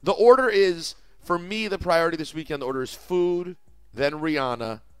 The order is for me. The priority this weekend. The order is food, then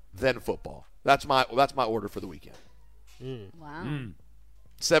Rihanna, then football. That's my order for the weekend. Wow.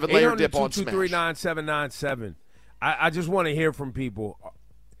 7-layer dip on Smash. 800-223-9797. I just want to hear from people.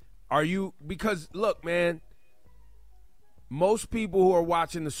 Are you – because, look, man, most people who are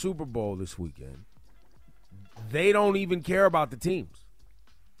watching the Super Bowl this weekend, they don't even care about the teams.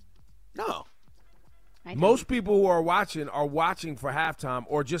 No. Most people who are watching for halftime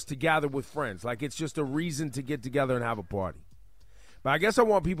or just to gather with friends. Like, it's just a reason to get together and have a party. But I guess I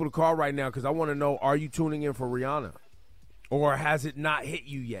want people to call right now because I want to know, are you tuning in for Rihanna? Or has it not hit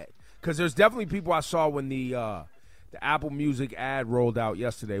you yet? Because there's definitely people I saw when the Apple Music ad rolled out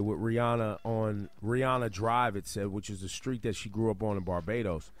yesterday with Rihanna on Rihanna Drive, it said, which is the street that she grew up on in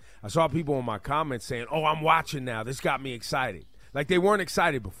Barbados. I saw people in my comments saying, oh, I'm watching now. This got me excited. Like they weren't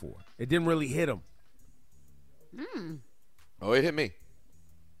excited before. It didn't really hit them. Oh, it hit me.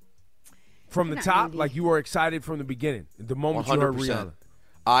 From the top, like you were excited from the beginning, the moment 100%. You heard Rihanna.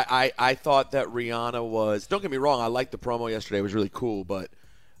 I thought that Rihanna was, don't get me wrong, I liked the promo yesterday. It was really cool, but.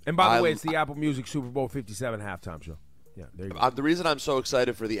 And by the way, it's the Apple Music Super Bowl 57 halftime show. Yeah, there you go. The reason I'm so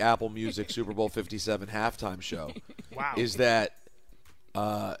excited for the Apple Music Super Bowl 57 halftime show is that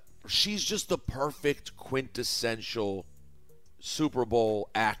she's just the perfect quintessential Super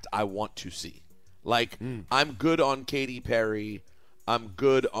Bowl act I want to see. Like, I'm good on Katy Perry. I'm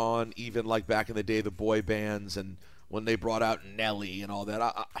good on even, like, back in the day, the boy bands and when they brought out Nelly and all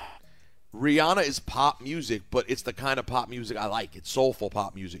that. Rihanna is pop music, but it's the kind of pop music I like. It's soulful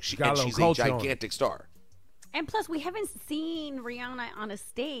pop music. She's a gigantic star. And plus, we haven't seen Rihanna on a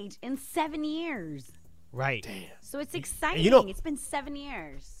stage in 7 years. Right. Damn. So it's exciting. It's been 7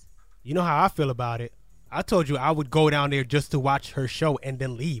 years. You know how I feel about it. I told you I would go down there just to watch her show and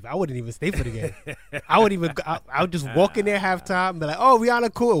then leave. I wouldn't even stay for the game. I would just walk in there halftime and be like, oh,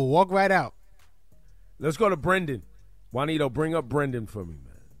 Rihanna, cool. Walk right out. Let's go to Brendan. Juanito, bring up Brendan for me, man.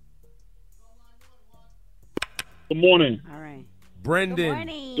 Good morning. All right. Brendan. Good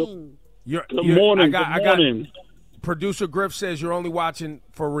morning. Good morning. I got producer Griff says you're only watching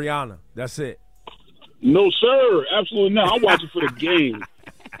for Rihanna. That's it. No, sir. Absolutely not. I'm watching for the game.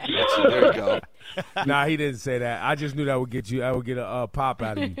 There you go. Nah, he didn't say that. I just knew that would get you. I would get a pop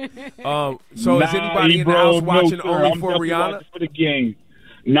out of you. So is anybody in the house watching only for Rihanna? Watching for the game.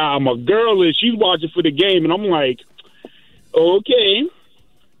 Nah, my girl is. She's watching for the game, and I'm like, okay.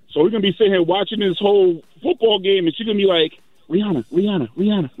 So we're gonna be sitting here watching this whole football game, and she's gonna be like,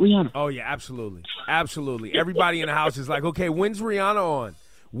 Rihanna. Oh yeah, absolutely. Everybody in the house is like, okay, when's Rihanna on?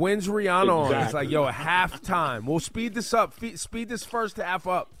 On? It's like, yo, halftime. We'll speed this up. Speed this first half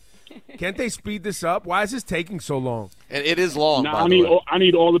up. Can't they speed this up? Why is this taking so long? And it is long. I need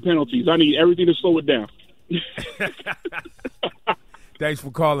all the penalties. I need everything to slow it down. Thanks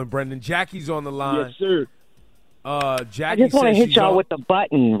for calling, Brendan. Jackie's on the line. Yes, sir. Jackie, I just want to hit y'all with the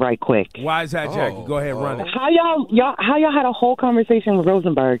button right quick. Why is that, Jackie? Go ahead, run it. How y'all had a whole conversation with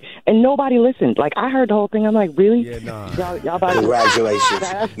Rosenberg and nobody listened? Like, I heard the whole thing. I'm like, really? Yeah, nah. Y'all about Congratulations.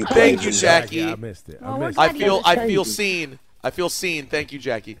 Thank you, Jackie. Yeah, I missed it. I feel seen. Thank you,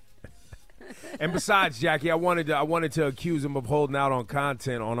 Jackie. And besides, Jackie, I wanted to accuse him of holding out on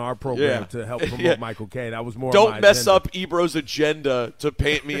content on our program to help promote Michael K. That was more. Don't mess up Ebro's agenda to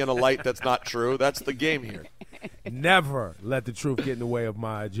paint me in a light that's not true. That's the game here. Never let the truth get in the way of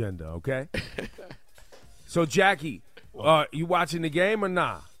my agenda. Okay. So, Jackie, you watching the game or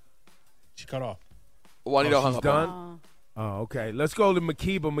not? She cut off. Juanito hung she's up. Done. Oh, okay. Let's go to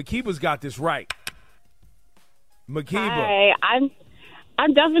Makiba. Makiba's got this right. Makiba. Hi,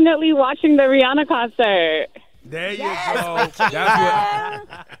 I'm definitely watching the Rihanna concert. There you go. That's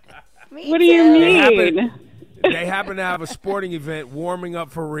what do you mean? They happen to have a sporting event warming up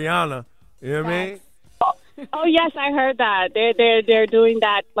for Rihanna. You know what I mean? Oh yes, I heard that. They're doing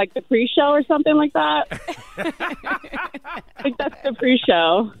that like the pre-show or something like that. I think that's the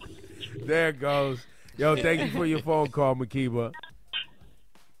pre-show. There it goes. Yo, thank you for your phone call, Makiba.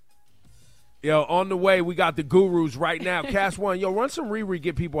 Yo, on the way, we got the gurus right now. Cast One, yo, run some Riri,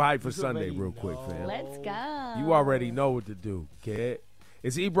 get people hyped for Sunday real quick, fam. Let's go. You already know what to do, kid.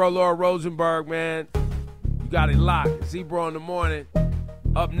 It's Ebro Laura Rosenberg, man. You got it locked. It's Ebro in the morning.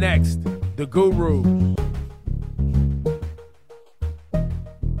 Up next, the gurus.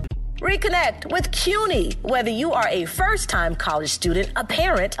 Reconnect with CUNY. Whether you are a first-time college student, a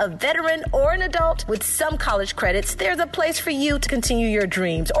parent, a veteran, or an adult, with some college credits, there's a place for you to continue your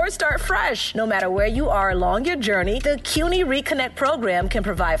dreams or start fresh. No matter where you are along your journey, the CUNY Reconnect program can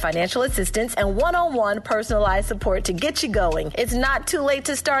provide financial assistance and one-on-one personalized support to get you going. It's not too late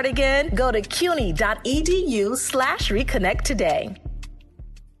to start again. Go to cuny.edu/reconnect today.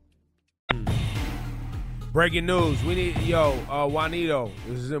 Breaking news. We need, Juanito,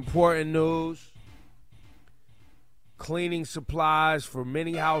 this is important news. cleaning supplies for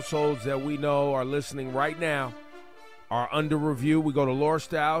many households that we know are listening right now are under review. We go to Laura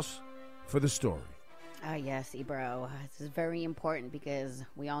Stiles for the story. Oh, yes, Ebro. This is very important because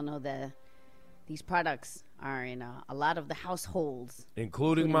we all know that these products are in a lot of the households.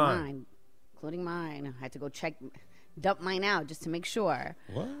 Including mine. Including mine. I had to go dump mine out just to make sure.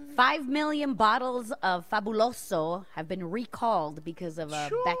 What? 5 million bottles of Fabuloso have been recalled because of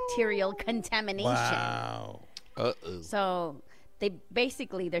a bacterial contamination. Wow. So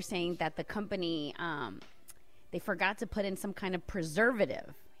they're saying that the company, they forgot to put in some kind of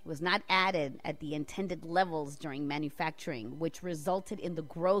preservative. It was not added at the intended levels during manufacturing, which resulted in the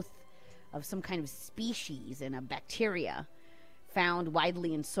growth of some kind of species and a bacteria found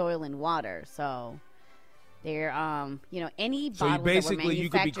widely in soil and water. So they're, any bottles So basically, you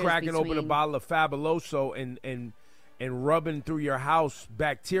could be cracking open a between- bottle of Fabuloso and rubbing through your house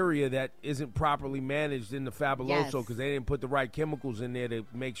bacteria that isn't properly managed in the Fabuloso because they didn't put the right chemicals in there to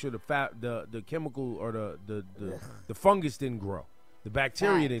make sure the chemical or the fungus didn't grow. The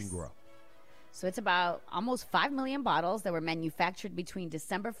bacteria didn't grow. So it's about almost 5 million bottles that were manufactured between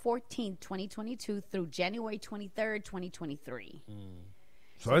December 14th, 2022 through January 23rd, 2023.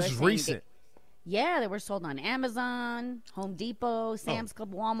 So this is recent. They were sold on Amazon, Home Depot, Sam's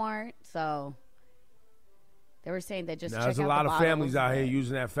Club, Walmart. So they were saying that just Now, check there's a out lot the of families bottles. out here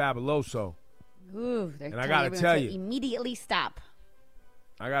using that Fabuloso. Ooh, they're And I telling gotta everyone tell to you. immediately stop.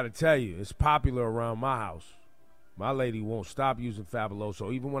 I got to tell you, it's popular around my house. My lady won't stop using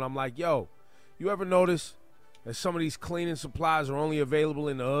Fabuloso. Even when I'm like, yo, you ever notice that some of these cleaning supplies are only available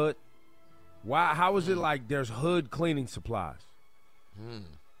in the hood? Why? How is it like there's hood cleaning supplies?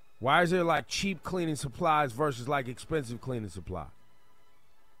 Why is there like cheap cleaning supplies versus like expensive cleaning supplies?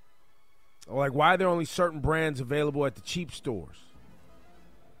 Or like why are there only certain brands available at the cheap stores?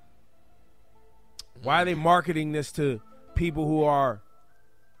 Why are they marketing this to people who are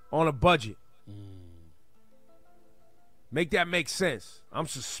on a budget? Make that make sense. I'm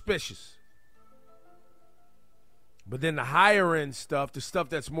suspicious. But then the higher end stuff, the stuff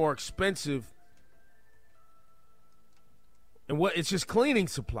that's more expensive, and it's just cleaning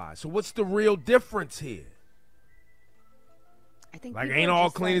supplies. So what's the real difference here? I think Like people ain't are all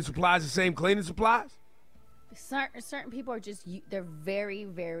just, cleaning like, supplies the same cleaning supplies? certain people are just they're very,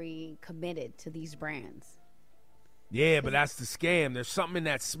 very committed to these brands. Yeah, but that's the scam. There's something in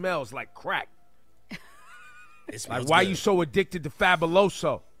that smells like crack. It Like smells why good. you so addicted to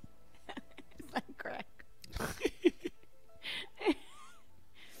Fabuloso? It's like crack.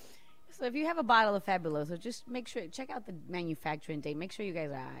 So if you have a bottle of Fabuloso, just make sure check out the manufacturing date. Make sure you guys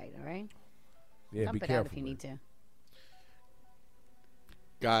are all right? Yeah, Dump be it out careful. if you need to.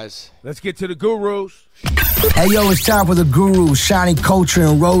 Guys, let's get to the gurus. Hey, yo, it's time for the guru, Shiny Culture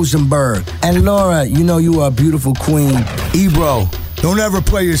in Rosenberg. And Laura, you know you are a beautiful queen. Ebro, don't ever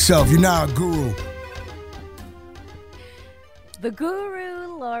play yourself. You're not a guru. The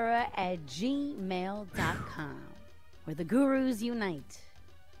Guru Laura at gmail.com, where the gurus unite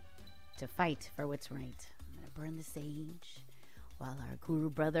to fight for what's right. I'm going to burn the sage while our guru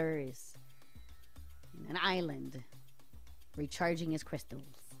brother is in an island recharging his crystals.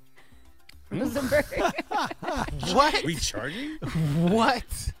 Rosenberg. What? Recharging?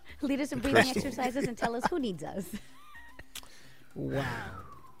 What? Lead us in breathing exercises and tell us who needs us. Wow.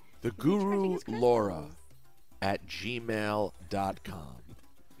 The Guru Laura at gmail.com.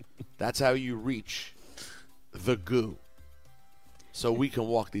 That's how you reach the goo. So we can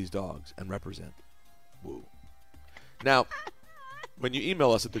walk these dogs and represent. Woo. Now, when you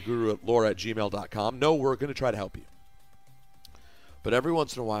email us at theguru@laura@gmail.com, no, we're going to try to help you. But every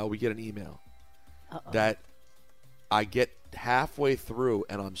once in a while, we get an email that I get halfway through,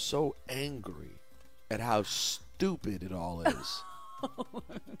 and I'm so angry at how stupid it all is.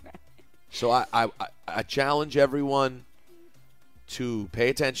 So I challenge everyone to pay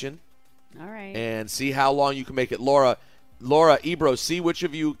attention. All right. And see how long you can make it. Laura, Ebro, see which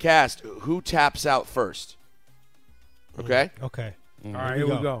of you cast. Who taps out first? Okay? Okay. All right, here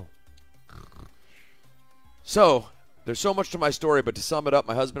we go. So, there's so much to my story, but to sum it up,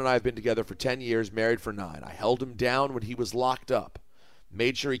 my husband and I have been together for 10 years, married for 9. I held him down when he was locked up.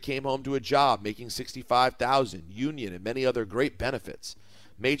 Made sure he came home to a job, making $65,000, union, and many other great benefits.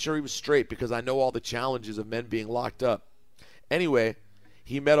 Made sure he was straight because I know all the challenges of men being locked up. Anyway,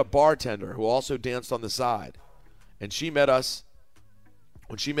 he met a bartender who also danced on the side. And she met us.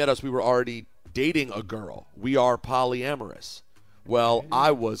 When she met us, we were already dating a girl. We are polyamorous. Well,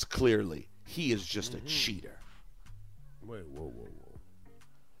 I was clearly. He is just a cheater. Wait, whoa.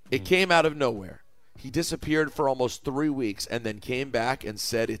 It came out of nowhere. He disappeared for almost 3 weeks and then came back and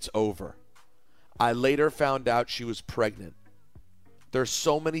said it's over. I later found out she was pregnant. There's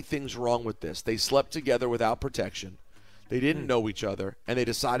so many things wrong with this. They slept together without protection. They didn't know each other, and they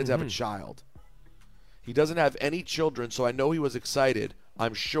decided to have a child. He doesn't have any children, so I know he was excited,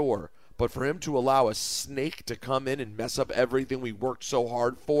 I'm sure. But for him to allow a snake to come in and mess up everything we worked so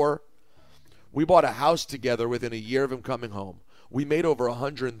hard for. We bought a house together within a year of him coming home. We made over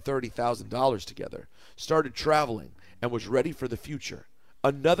 $130,000 together. Started traveling and was ready for the future.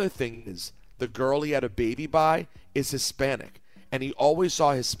 Another thing is, the girl he had a baby by is Hispanic. And he always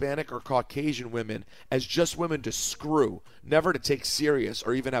saw Hispanic or Caucasian women as just women to screw, never to take serious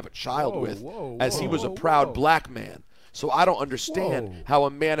or even have a child with, as he was a proud black man. So I don't understand how a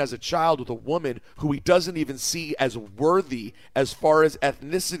man has a child with a woman who he doesn't even see as worthy as far as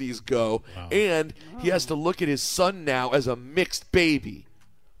ethnicities go, and he has to look at his son now as a mixed baby.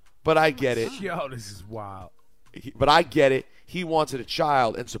 But I get it. Yo, this is wild. But I get it. He wanted a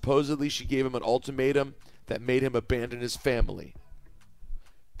child, and supposedly she gave him an ultimatum that made him abandon his family.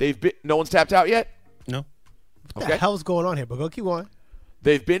 No one's tapped out yet? No. What the hell's going on here? But go keep on.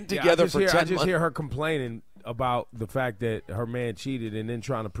 They've been together for 10 months. I just hear her complaining about the fact that her man cheated and then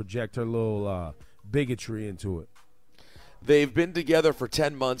trying to project her little bigotry into it. They've been together for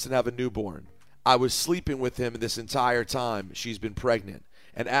 10 months and have a newborn. I was sleeping with him this entire time she's been pregnant,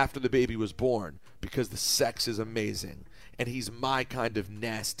 and after the baby was born, because the sex is amazing, and he's my kind of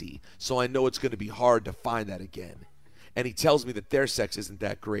nasty, so I know it's going to be hard to find that again. And he tells me that their sex isn't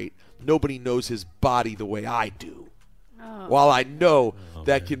that great. Nobody knows his body the way I do. Oh. While I know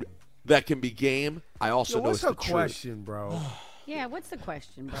that can be game, I also know it's the truth. What's her question, bro? Yeah, what's the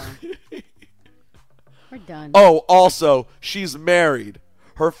question, bro? We're done. Oh, also, she's married.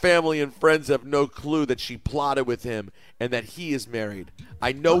 Her family and friends have no clue that she plotted with him and that he is married.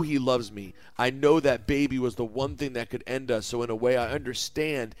 I know he loves me. I know that baby was the one thing that could end us, so in a way I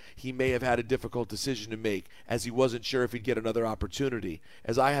understand he may have had a difficult decision to make, as he wasn't sure if he'd get another opportunity,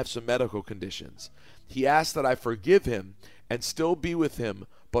 as I have some medical conditions. He asked that I forgive him and still be with him,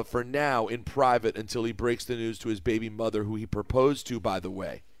 but for now in private until he breaks the news to his baby mother, who he proposed to, by the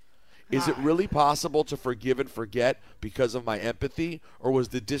way. Is it really possible to forgive and forget because of my empathy, or was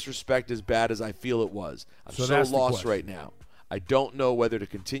the disrespect as bad as I feel it was? I'm so lost right now. I don't know whether to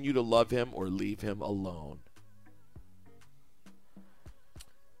continue to love him or leave him alone.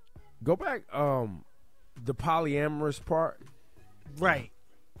 Go back, the polyamorous part. Right.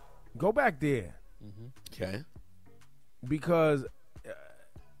 Go back there. Okay. Because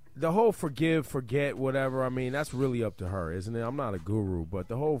the whole forgive, forget, whatever, I mean, that's really up to her, isn't it? I'm not a guru, but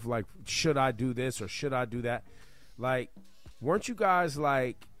the whole, like, should I do this or should I do that? Like, weren't you guys,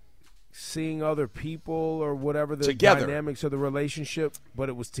 like, seeing other people or whatever the dynamics of the relationship, but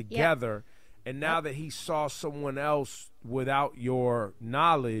it was together, and now that he saw someone else without your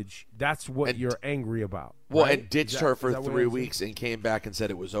knowledge, that's what you're angry about. Well, right? and ditched her for 3 weeks and came back and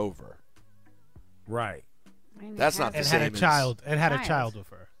said it was over. Right. That's not the same. And had a child with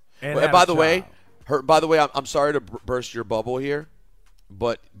her. And by the way, I'm sorry to burst your bubble here,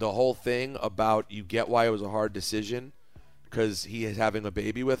 but the whole thing about you get why it was a hard decision because he is having a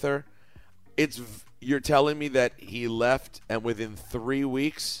baby with her. You're telling me that he left and within 3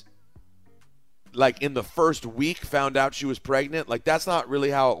 weeks, like in the first week, found out she was pregnant. Like, that's not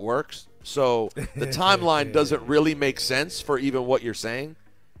really how it works. So the timeline doesn't really make sense for even what you're saying.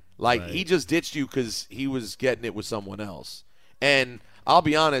 Like, he just ditched you because he was getting it with someone else. And I'll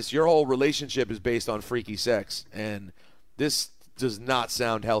be honest, your whole relationship is based on freaky sex, and this does not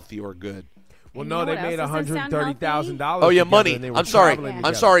sound healthy or good. Well, no, they made $130,000. Oh yeah, money. I'm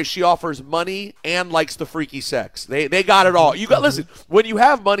sorry. She offers money and likes the freaky sex. They got it all. You got listen. When you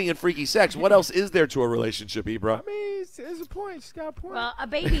have money and freaky sex, what else is there to a relationship, Ibra? I mean, there's a point. She's got a point. Well, a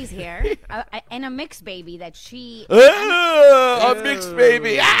baby's here, and a mixed baby that she. A mixed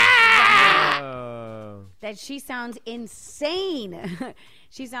baby. That she sounds insane.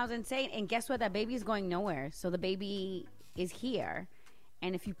 She sounds insane, and guess what? That baby's going nowhere. So the baby is here,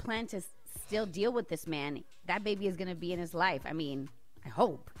 and if you plan to still deal with this man, that baby is going to be in his life. I mean, I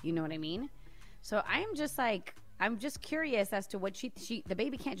hope, you know what I mean? So I'm just curious as to what the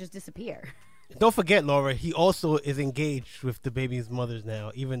baby can't just disappear. Don't forget, Laura, he also is engaged with the baby's mothers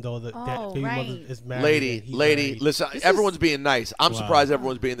now, even though that baby mother is married. Lady, listen, everyone's being nice. I'm surprised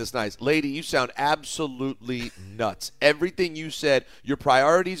everyone's being this nice. Lady, you sound absolutely nuts. Everything you said, your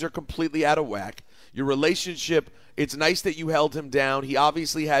priorities are completely out of whack. Your relationship, it's nice that you held him down. He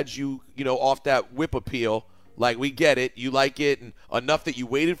obviously had you, off that whip appeal. Like, we get it. You like it and enough that you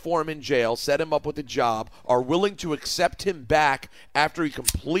waited for him in jail, set him up with a job, are willing to accept him back after he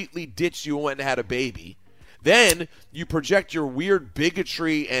completely ditched you and went and had a baby. Then you project your weird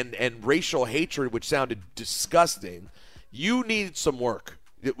bigotry and racial hatred, which sounded disgusting. You need some work.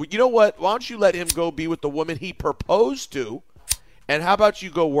 You know what? Why don't you let him go be with the woman he proposed to? And how about you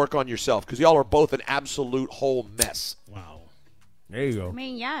go work on yourself? Because y'all are both an absolute whole mess. Wow. There you go. I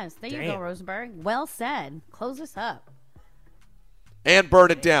mean, yes. There you go, Rosenberg. Well said. Close this up. And burn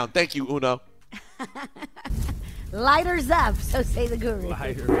it down. Thank you, Uno. Lighters up, so say the guru.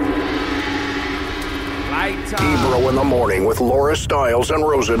 Light time. Ebro in the morning with Laura Stiles and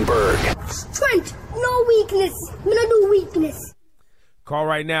Rosenberg. Strength, no weakness. We don't do weakness. Call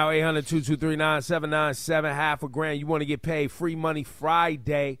right now, 800-223-9797, half a grand. You want to get paid Free Money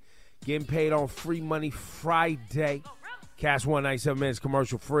Friday. Getting paid on Free Money Friday. Cash 197 minutes,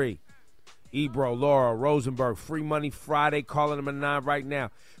 commercial free. Ebro, Laura, Rosenberg, Free Money Friday. Calling them at 9 right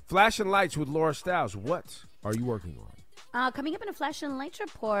now. Flashing lights with Laura Stiles. What are you working on? Coming up in a Flash and Lights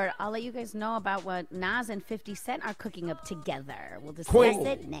report, I'll let you guys know about what Nas and 50 Cent are cooking up together. We'll discuss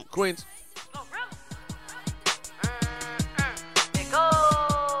it next. Queens.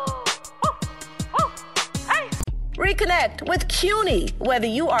 Reconnect with CUNY. Whether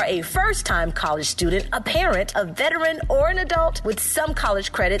you are a first-time college student, a parent, a veteran, or an adult, with some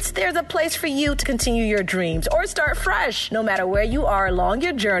college credits, there's a place for you to continue your dreams or start fresh. No matter where you are along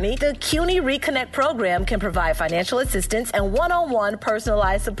your journey, the CUNY Reconnect program can provide financial assistance and one-on-one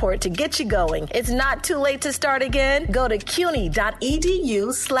personalized support to get you going. It's not too late to start again. Go to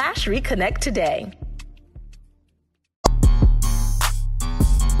cuny.edu/reconnect today.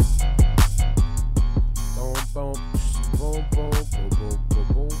 Boom, boom, boom, boom, boom, boom,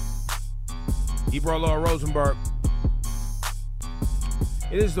 boom. Ebro, Laura, Rosenberg.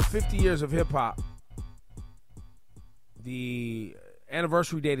 It is the 50 years of hip-hop. The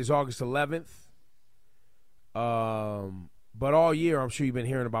anniversary date is August 11th. But all year, I'm sure you've been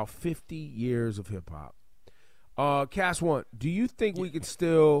hearing about 50 years of hip-hop. Cass One, do you think we can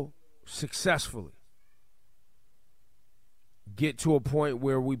still successfully get to a point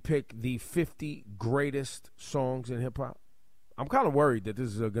where we pick the 50 greatest songs in hip-hop? I'm kind of worried that this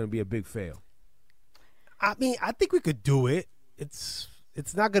is going to be a big fail. I mean, I think we could do it. It's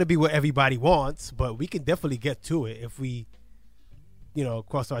not going to be what everybody wants, but we can definitely get to it if we,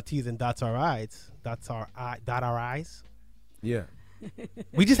 cross our T's and dot our I's. Dot our I's. Yeah.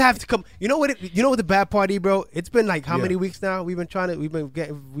 We just have to come. You know what the bad part, bro? It's been like how many weeks now? We've been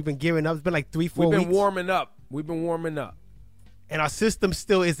gearing up. It's been like 3-4 weeks. We've been warming up. And our system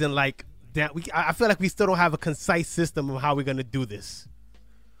still isn't like that. I feel like we still don't have a concise system of how we're going to do this.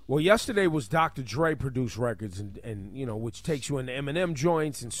 Well, yesterday was Dr. Dre produced records, and which takes you into Eminem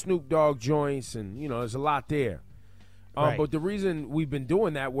joints and Snoop Dogg joints, and there's a lot there. Right. But the reason we've been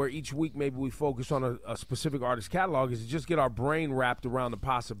doing that, where each week maybe we focus on a specific artist catalog, is to just get our brain wrapped around the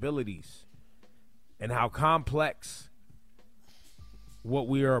possibilities and how complex what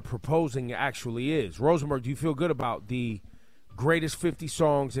we are proposing actually is. Rosenberg, do you feel good about the greatest 50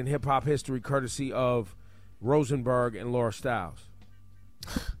 songs in hip-hop history, courtesy of Rosenberg and Laura Stiles?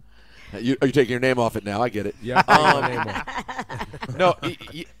 Are you taking your name off it now? I get it. Yeah, my name off. No,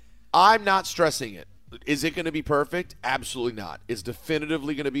 I'm not stressing it. Is it going to be perfect? Absolutely not. It's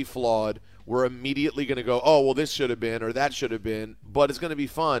definitively going to be flawed. We're immediately going to go, oh, well, this should have been or that should have been, but it's going to be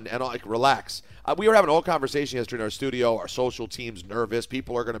fun and relax. We were having a whole conversation yesterday in our studio. Our social team's nervous.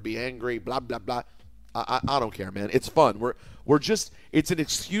 People are going to be angry, blah, blah, blah. I don't care, man. It's fun. We're just – it's an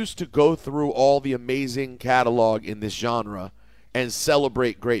excuse to go through all the amazing catalog in this genre and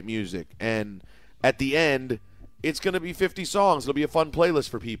celebrate great music. And at the end – it's going to be 50 songs. It'll be a fun playlist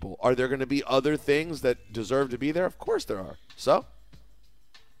for people. Are there going to be other things that deserve to be there? Of course there are. So?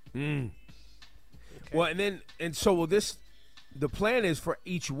 Okay. Well, so will this – the plan is for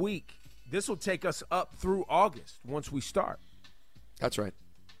each week, this will take us up through August once we start. That's right.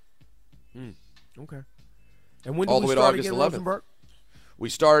 Okay. And when do all we the way start to August again, 11th. Rosenberg? We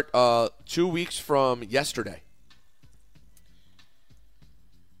start 2 weeks from yesterday.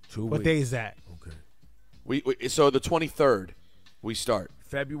 2 weeks. What day is that? Okay. So the 23rd we start.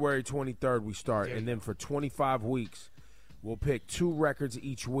 February 23rd we start, and then for 25 weeks we'll pick 2 records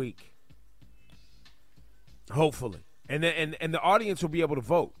each week. Hopefully. And then and the audience will be able to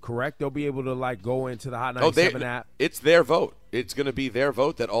vote, correct? They'll be able to go into the Hot 97 app. It's their vote. It's going to be their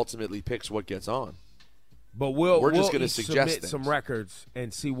vote that ultimately picks what gets on. But we're just going to suggest submit some records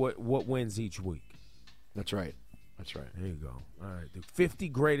and see what wins each week. That's right. There you go. All right. The 50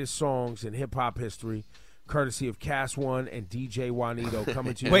 greatest songs in hip-hop history, courtesy of Cass One and DJ Juanito,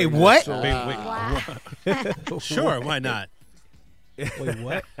 coming to you. Wait, what? Sure, why not? Wait,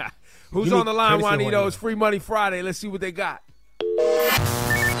 what? Who's on the line, Juanito? It's Free Money Friday. Let's see what they got. See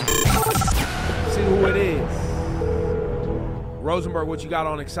who it is. Rosenberg, what you got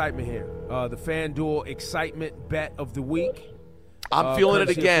on excitement here? The FanDuel excitement bet of the week. I'm feeling it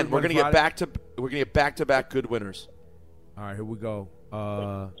courtesy of again. Free We're Money gonna Friday. get back-to-back good winners. All right, here we go.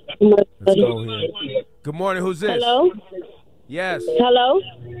 Let's go here. Good morning. Who's this? Hello? Yes. Hello?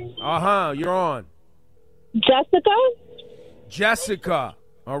 You're on. Jessica? Jessica.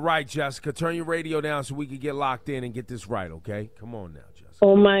 All right, Jessica. Turn your radio down so we can get locked in and get this right, okay? Come on now, Jessica.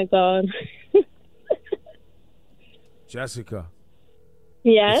 Oh, my God. Jessica.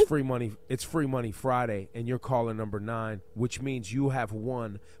 Yes? It's Free Money Friday, and you're caller number 9, which means you have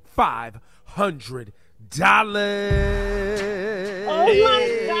won $500. Oh,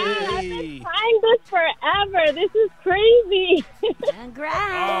 my God. I've been trying this forever. This is crazy. Congrats.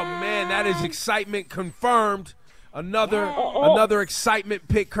 Oh, man, that is excitement confirmed. Another excitement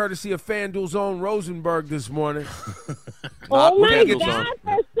pick courtesy of FanDuel's own Rosenberg this morning. Oh, my God.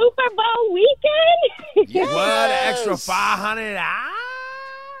 For Super Bowl weekend? Yes. What? An extra $500?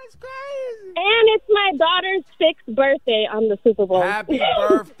 And it's my daughter's 6th birthday on the Super Bowl. Happy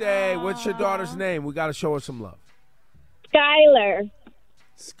birthday. What's your daughter's name? We got to show her some love. Skylar.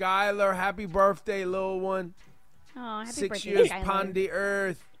 Skylar, happy birthday, little one. Oh, happy 6 birthday, years Skylar. upon the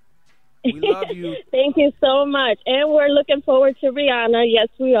earth. We love you. Thank you so much. And we're looking forward to Rihanna. Yes,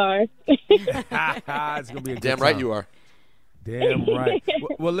 we are. It's going to be a good Damn right time. you are. Damn right.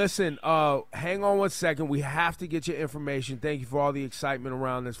 Well, listen, hang on 1 second. We have to get your information. Thank you for all the excitement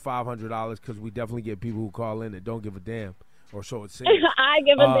around this $500 because we definitely get people who call in that don't give a damn, or so it seems. I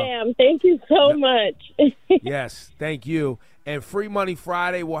give a damn. Thank you so much. Yes, thank you. And Free Money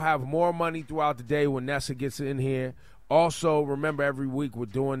Friday, we'll have more money throughout the day when Nessa gets in here. Also, remember, every week we're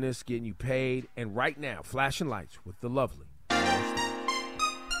doing this, getting you paid. And right now, flashing lights with the lovely.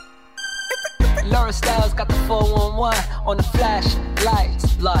 Laura Styles got the 411 on the flash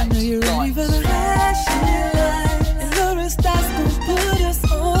lights. I know you're ready for the flashing light, and Laura Styles gonna put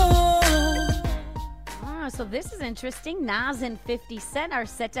us on. So this is interesting. Nas and 50 Cent are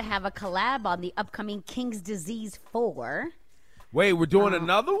set to have a collab on the upcoming King's Disease 4. Wait, we're doing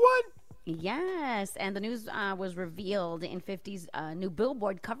another one? Yes, and the news was revealed in 50's new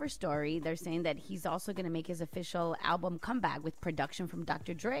Billboard cover story. They're saying that he's also going to make his official album comeback with production from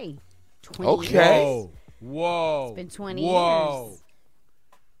Dr. Dre. 20 years. Whoa. It's been 20 years.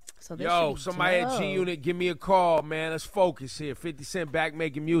 So this should be somebody at dope. G Unit, give me a call, man. Let's focus here. 50 Cent back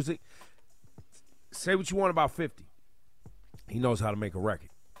making music. Say what you want about 50. He knows how to make a record.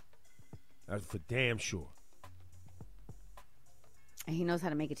 That's for damn sure. And he knows how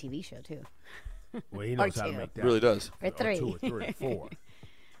to make a TV show, too. Well, he knows how to make that. Really does. Or 3. 2 or 3 or 4.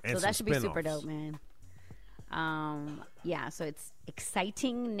 And So that should be some super spin-offs. dope, man. Yeah, so it's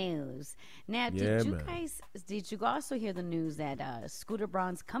exciting news. Now, Yeah, did you man. also hear the news that Scooter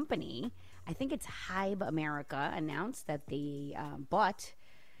Braun's company, I think it's Hybe America, announced that they bought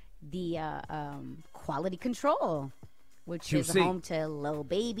the Quality Control, which is QC. home to Lil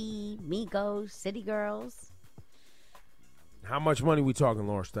Baby, Migos, City Girls. How much money we talking,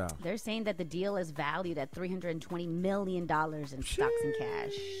 Laura Style? They're saying that the deal is valued at $320 million in stocks and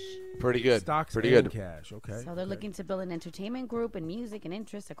cash. Pretty good. Stocks Pretty and good. cash. Okay. So they're looking to build an entertainment group and music and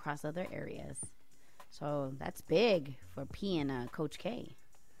interests across other areas. So that's big for P and Coach K.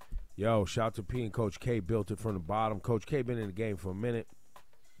 Yo, shout out to P and Coach K. Built it from the bottom. Coach K been in the game for a minute.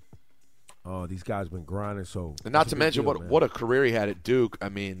 These guys been grinding. So And not it's a to big mention deal, man. what a career he had at Duke. I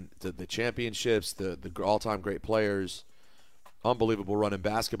mean, the championships, the all-time great players, unbelievable run in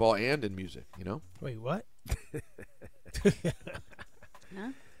basketball and in music, you know? Wait, what?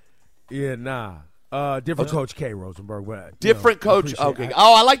 Yeah, nah. Different Coach K. Rosenberg. But, Different coach. appreciate- Okay.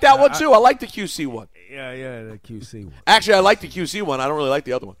 I like that one too. I like the QC one. Yeah, the QC one. Actually, I like the QC one. I don't really like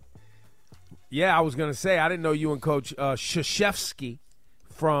the other one. Yeah, I was gonna say I didn't know you and Coach Krzyzewski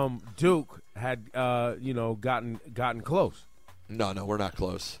from Duke had gotten close. No, we're not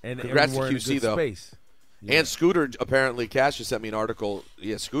close. And congrats to we're in a QC good though. space. And Scooter, apparently, Cash just sent me an article.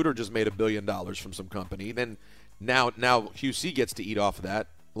 Yeah, Scooter just made $1 billion from some company. Then now QC gets to eat off of that.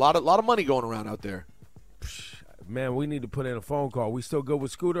 A lot of money going around out there. Man, we need to put in a phone call. We still good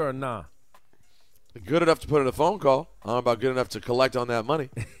with Scooter or nah? Good enough to put in a phone call. I don't know about good enough to collect on that money.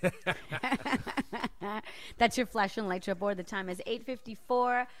 That's your flash and light report. The time is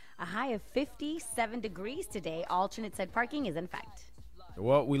 8:54. A high of 57 degrees today. Alternate side parking is in fact.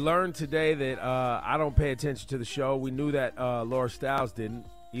 Well, we learned today that I don't pay attention to the show. We knew that Laura Styles didn't,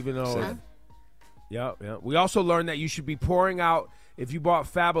 even though. Yeah. We also learned that you should be pouring out if you bought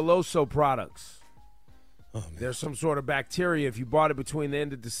Fabuloso products. There's some sort of bacteria. If you bought it between the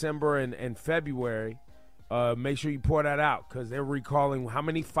end of December and February, make sure you pour that out because they're recalling how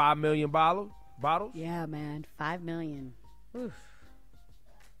many? 5 million bottles? Yeah, man. 5 million. Oof.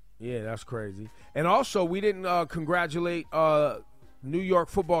 Yeah, that's crazy. And also, we didn't congratulate New York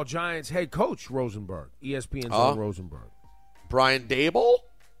Football Giants head coach Rosenberg, ESPN's own Rosenberg. Brian Daboll?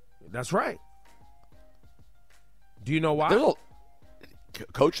 That's right. Do you know why?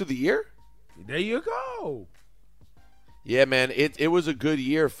 Coach of the year? There you go. Yeah, man, it was a good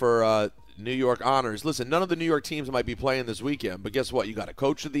year for New York honors. Listen, none of the New York teams might be playing this weekend, but guess what? You got a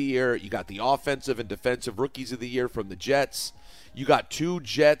coach of the year. You got the offensive and defensive rookies of the year from the Jets. You got 2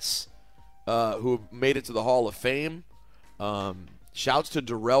 Jets who made it to the Hall of Fame. Shouts to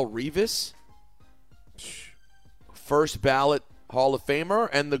Darrelle Revis, first ballot Hall of Famer,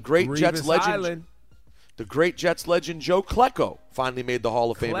 and the great Revis Jets legend. Island. The great Jets legend Joe Klecko finally made the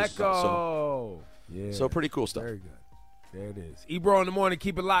Hall of Fame. So pretty cool stuff. Very good. There it is. Ebro in the morning.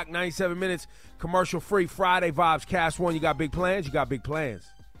 Keep it locked. 97 minutes. Commercial free. Friday vibes. Cast One. You got big plans? You got big plans.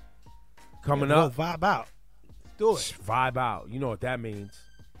 Coming up. Vibe out. Let's do it. Vibe out. You know what that means.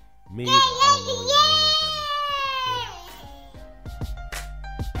 Me either. I don't know what that means.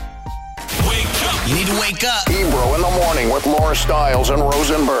 You need to wake up. Ebro in the morning with Laura Stiles and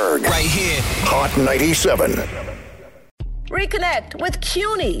Rosenberg. Right here. Hot 97. Reconnect with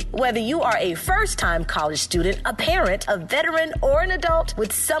CUNY. Whether you are a first-time college student, a parent, a veteran, or an adult,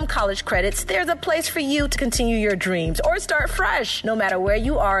 with some college credits, there's a place for you to continue your dreams or start fresh. No matter where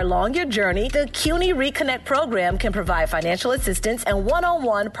you are along your journey, the CUNY Reconnect program can provide financial assistance and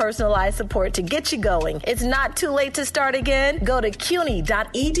one-on-one personalized support to get you going. It's not too late to start again. Go to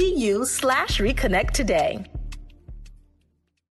cuny.edu/reconnect today.